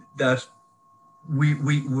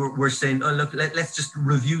we're saying, oh, look, let's just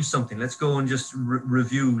review something. Let's go and just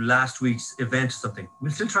review last week's event or something.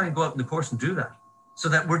 We'll still try and go out in the course and do that, so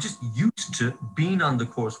that we're just used to being on the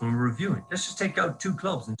course when we're reviewing. Let's just take out 2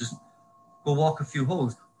 clubs and just go walk a few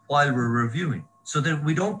holes while we're reviewing, so that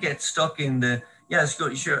we don't get stuck in the, let's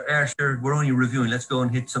go, sure, we're only reviewing. Let's go and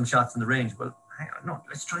hit some shots in the range. Well, hang on, no,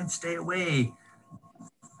 let's try and stay away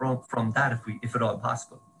from that if at all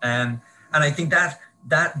possible. And I think that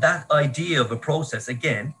idea of a process,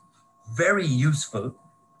 again, very useful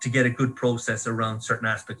to get a good process around certain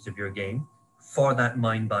aspects of your game for that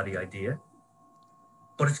mind-body idea.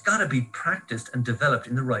 But it's got to be practiced and developed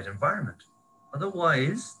in the right environment.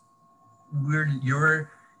 Otherwise, you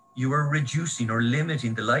are reducing or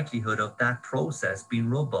limiting the likelihood of that process being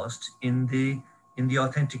robust in the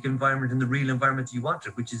authentic environment, in the real environment you want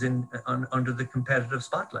it, which is under the competitive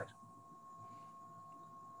spotlight.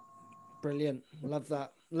 Brilliant. Love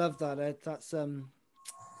that, Ed. That's so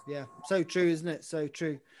true, isn't it? So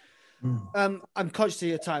true. I'm conscious of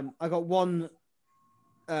your time. I got one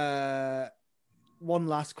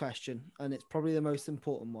last question, and it's probably the most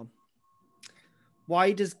important one.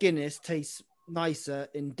 Why does Guinness taste nicer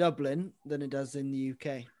in Dublin than it does in the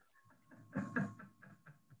UK?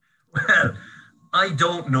 Well, I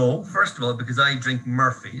don't know. First of all, because I drink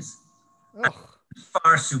Murphy's. Oh.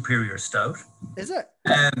 Far superior stout. Is it?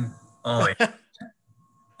 Oh yeah.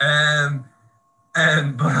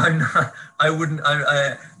 But I'm not. I wouldn't.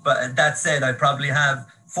 But that said, I probably have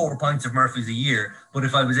 4 pints of Murphy's a year. But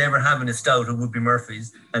if I was ever having a stout, it would be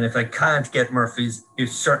Murphy's. And if I can't get Murphy's, it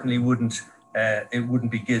certainly wouldn't. It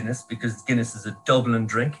wouldn't be Guinness, because Guinness is a Dublin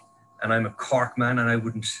drink, and I'm a Cork man, and I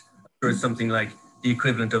wouldn't. Sure, it's something like the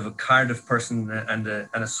equivalent of a Cardiff person and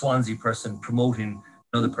a Swansea person promoting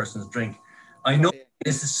another person's drink. I know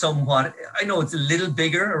this is somewhat, I know it's a little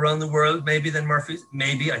bigger around the world maybe than Murphy's,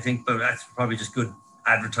 maybe, I think, but that's probably just good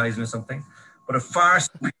advertising or something. But a far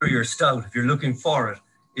superior stout, if you're looking for it,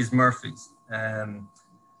 is Murphy's.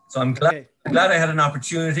 So I'm glad I had an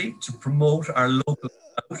opportunity to promote our local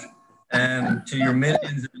stout to your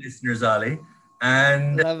millions of listeners, Ollie.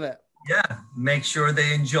 And love it. Yeah, make sure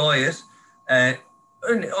they enjoy it. And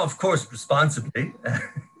of course, responsibly.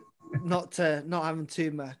 Not having too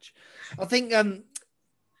much. I think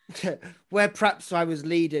where perhaps I was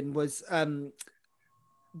leading was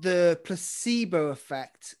the placebo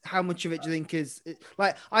effect, how much of it do you think is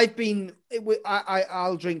like,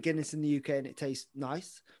 I'll drink Guinness in the UK and it tastes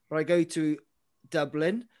nice, but I go to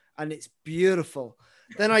Dublin and it's beautiful.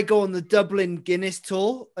 Then I go on the Dublin Guinness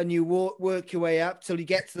tour and you work your way up till you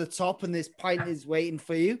get to the top and this pint is waiting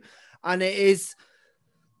for you. And it is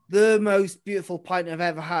the most beautiful pint I've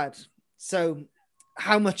ever had. So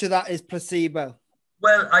how much of that is placebo?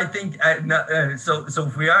 Well, I think, so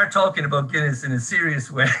if we are talking about Guinness in a serious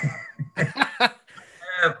way,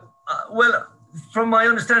 well, from my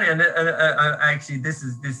understanding, and actually this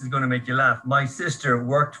is going to make you laugh. My sister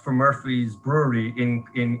worked for Murphy's Brewery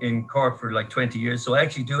in Cork for like 20 years. So I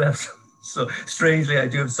actually do have so strangely, I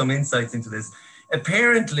do have some insights into this.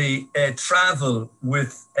 Apparently, travel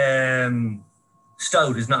with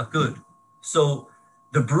stout is not good. So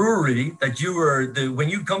the brewery that when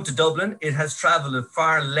you come to Dublin, it has traveled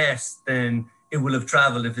far less than it will have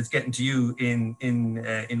traveled if it's getting to you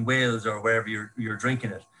in Wales or wherever you're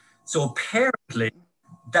drinking it. So apparently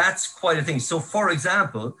that's quite a thing. So for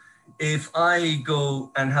example, if I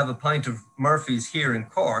go and have a pint of Murphy's here in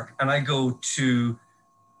Cork and I go to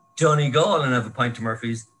Donegal and have a pint of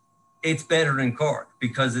Murphy's, it's better in Cork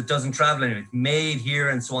because it doesn't travel anyway. It's made here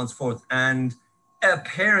and so on and so forth. And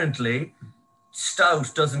apparently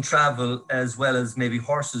stout doesn't travel as well as maybe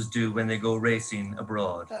horses do when they go racing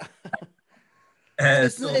abroad.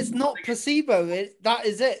 It's not placebo. That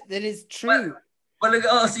is it. That is true.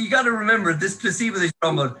 So you got to remember this placebo that you're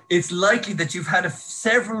talking about. It's likely that you've had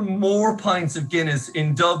several more pints of Guinness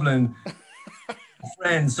in Dublin,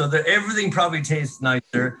 friends, so that everything probably tastes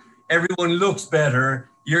nicer. Everyone looks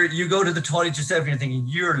better. You go to the toilet yourself and you're thinking,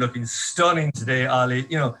 you're looking stunning today, Ollie.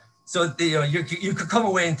 So you could come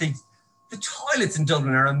away and think, the toilets in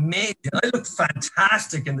Dublin are amazing. I looked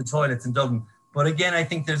fantastic in the toilets in Dublin. But again, I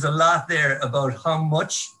think there's a lot there about how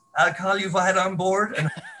much alcohol you've had on board and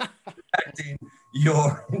impacting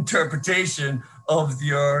your interpretation of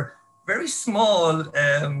your very small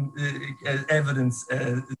evidence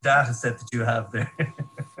data set that you have there.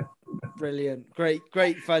 Brilliant.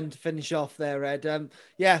 Great fun to finish off there, Ed.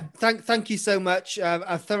 Thank you so much.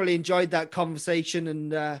 I thoroughly enjoyed that conversation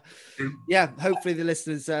and hopefully the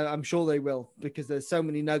listeners, I'm sure they will, because there's so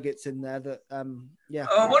many nuggets in there that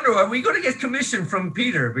I wonder, are we going to get commission from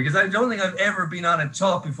Peter? Because I don't think I've ever been on a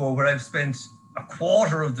talk before where I've spent a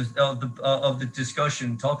quarter of the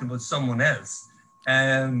discussion talking about someone else.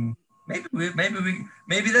 Maybe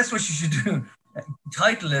that's what you should do.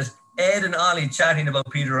 Title it Ed and Ollie chatting about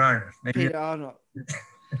Peter Arnott. Peter Arnott.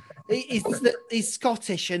 He's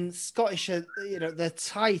Scottish, and Scottish are, the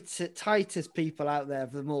tightest people out there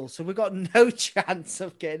of them all. So we've got no chance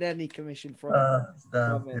of getting any commission from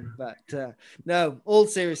him. But no, all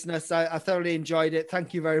seriousness, I thoroughly enjoyed it.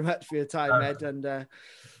 Thank you very much for your time, Ed, and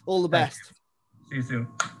all the best. See you soon.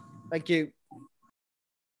 Thank you.